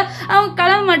அப்படின்னு சொல்ல அவங்க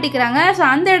கிளம்ப மாட்டேங்கிறாங்க. ஸோ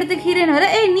அந்த இடத்துக்கு ஹீரோயின் வர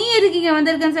நீ எதுக்கு இங்க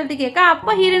வந்திருக்கன்னு சொல்லிட்டு கேட்க,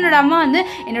 அப்போ ஹீரோயினோட அம்மா வந்து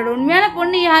என்னோட உண்மையான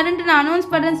பொண்ணு யாருன்ட்டு நான் அனௌன்ஸ்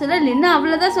பண்றேன்னு சொல்ல லின்னு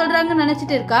அவ்வளவுதான் சொல்றாங்கன்னு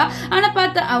நினைச்சிட்டு இருக்கா. ஆனா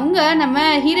பார்த்தா அவங்க நம்ம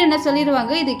ஹீரோயினை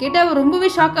சொல்லிடுவாங்க. இது கேட்டு அவ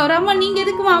ரொம்பவே ஷாக் ஆகுறா. அம்மா நீங்க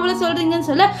எதுக்குமா அவ்வளவு சொல்றீங்கன்னு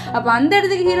சொல்ல, அப்ப அந்த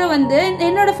இடத்துக்கு ஹீரோ வந்து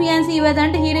என்னோட ஃபியான்சி இவ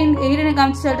தான்ட்டு ஹீரோயினை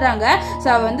காமிச்சு சொல்றாங்க. ஸோ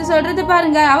அவ வந்து சொல்றது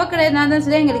பாருங்க அவ கிடையாது நான் தான்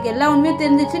சொல்ல எங்களுக்கு எல்லா உண்மையும்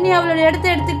தெரிஞ்சிச்சு, நீ அவளோட இடத்த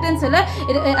எடுத்துக்கிட்டேன்னு சொல்ல,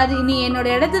 அது நீ என்னோட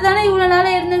இடத்த தானே இவ்வளவு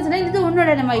நாளா இருந்தேன்னு சொல்ல, இது உன்னோட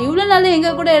இடமா, இவ்வளவு நாள்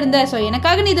எங்க கூட இருந்த, ஸோ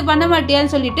எனக்காக நீ இது பண்ண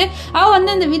மாட்டியான்னு சொல்லிட்டு அவ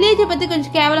வந்து அந்த வில்லேஜை பத்தி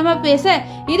கொஞ்சம் கேவலமா பேச,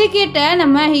 இது கேட்ட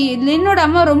நம்ம லின்னோட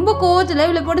அம்மா ரொம்ப கோவத்துல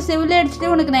இவளை போட்டு செவில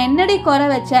அடிச்சுட்டு உனக்கு நான் என்னடி குறை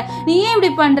வச்சேன், நீ ஏன்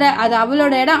இப்படி பண்ற, அது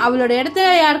அவளோட இடம், அவளோட இடத்த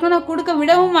யாருக்கும் நான் கொடுக்க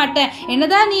விடவும் மாட்டேன்,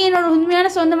 என்னதான் நீ என்னோட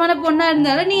உண்மையான சொந்தமான பொண்ணா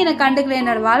இருந்தாலும் நீ என்னை கண்டுக்கல,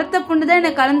 என்னோட வளர்த்த பொண்ணு தான்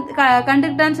என்னை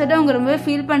கண்டுக்கிட்டான்னு சொல்லிட்டு அவங்க ரொம்பவே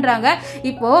ஃபீல் பண்றாங்க.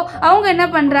 இப்போ அவங்க என்ன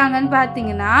பண்றாங்கன்னு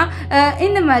பாத்தீங்கன்னா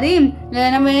இந்த மாதிரி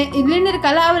நம்ம லின்னு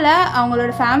இருக்கால அவளை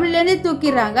அவங்களோட ஃபேமிலில இருந்தே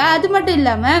தூக்கிடுறாங்க. அது மட்டும்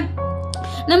இல்லாம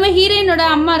நம்ம ஹீரோயினோட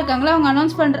அம்மா இருக்காங்களா அவங்க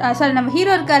அனௌன்ஸ் பண்ற, சாரி நம்ம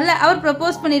ஹீரோ இருக்காருல்ல அவர்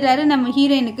ப்ரப்போஸ் பண்ணிடுறாரு நம்ம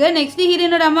ஹீரோயினுக்கு. நெக்ஸ்ட்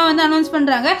ஹீரோயினோட அம்மா வந்து அனௌன்ஸ்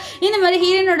பண்றாங்க இந்த மாதிரி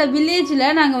ஹீரோயினோட வில்லேஜ்ல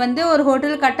நாங்க வந்து ஒரு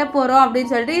ஹோட்டல் கட்ட போறோம்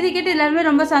அப்படின்னு சொல்லிட்டு. இது கேட்டு எல்லாருமே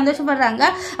ரொம்ப சந்தோஷப்படுறாங்க.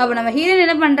 அப்ப நம்ம ஹீரோயின்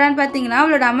என்ன பண்றான்னு பாத்தீங்கன்னா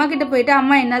அவளோட அம்மா கிட்ட போயிட்டு,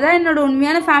 அம்மா என்னதான் என்னோட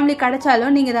உண்மையான ஃபேமிலி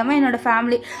கிடைச்சாலும் நீங்க தான் என்னோட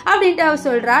ஃபேமிலி அப்படின்ட்டு அவ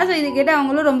சொல்றா. ஸோ இது கேட்டு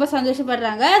அவங்களும் ரொம்ப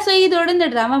சந்தோஷப்படுறாங்க. ஸோ இதோட இந்த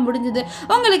ட்ராமா முடிஞ்சது.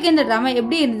 உங்களுக்கு இந்த ட்ராமா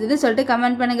எப்படி இருந்ததுன்னு சொல்லிட்டு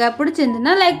கமெண்ட் பண்ணுங்க.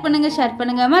 பிடிச்சிருந்துன்னா லைக் பண்ணுங்க, ஷேர்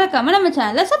பண்ணுங்க, மறக்காம நம்ம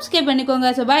சேனலை சப்ஸ்கிரைப் பண்ணிக்கோங்க.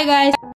 So bye guys.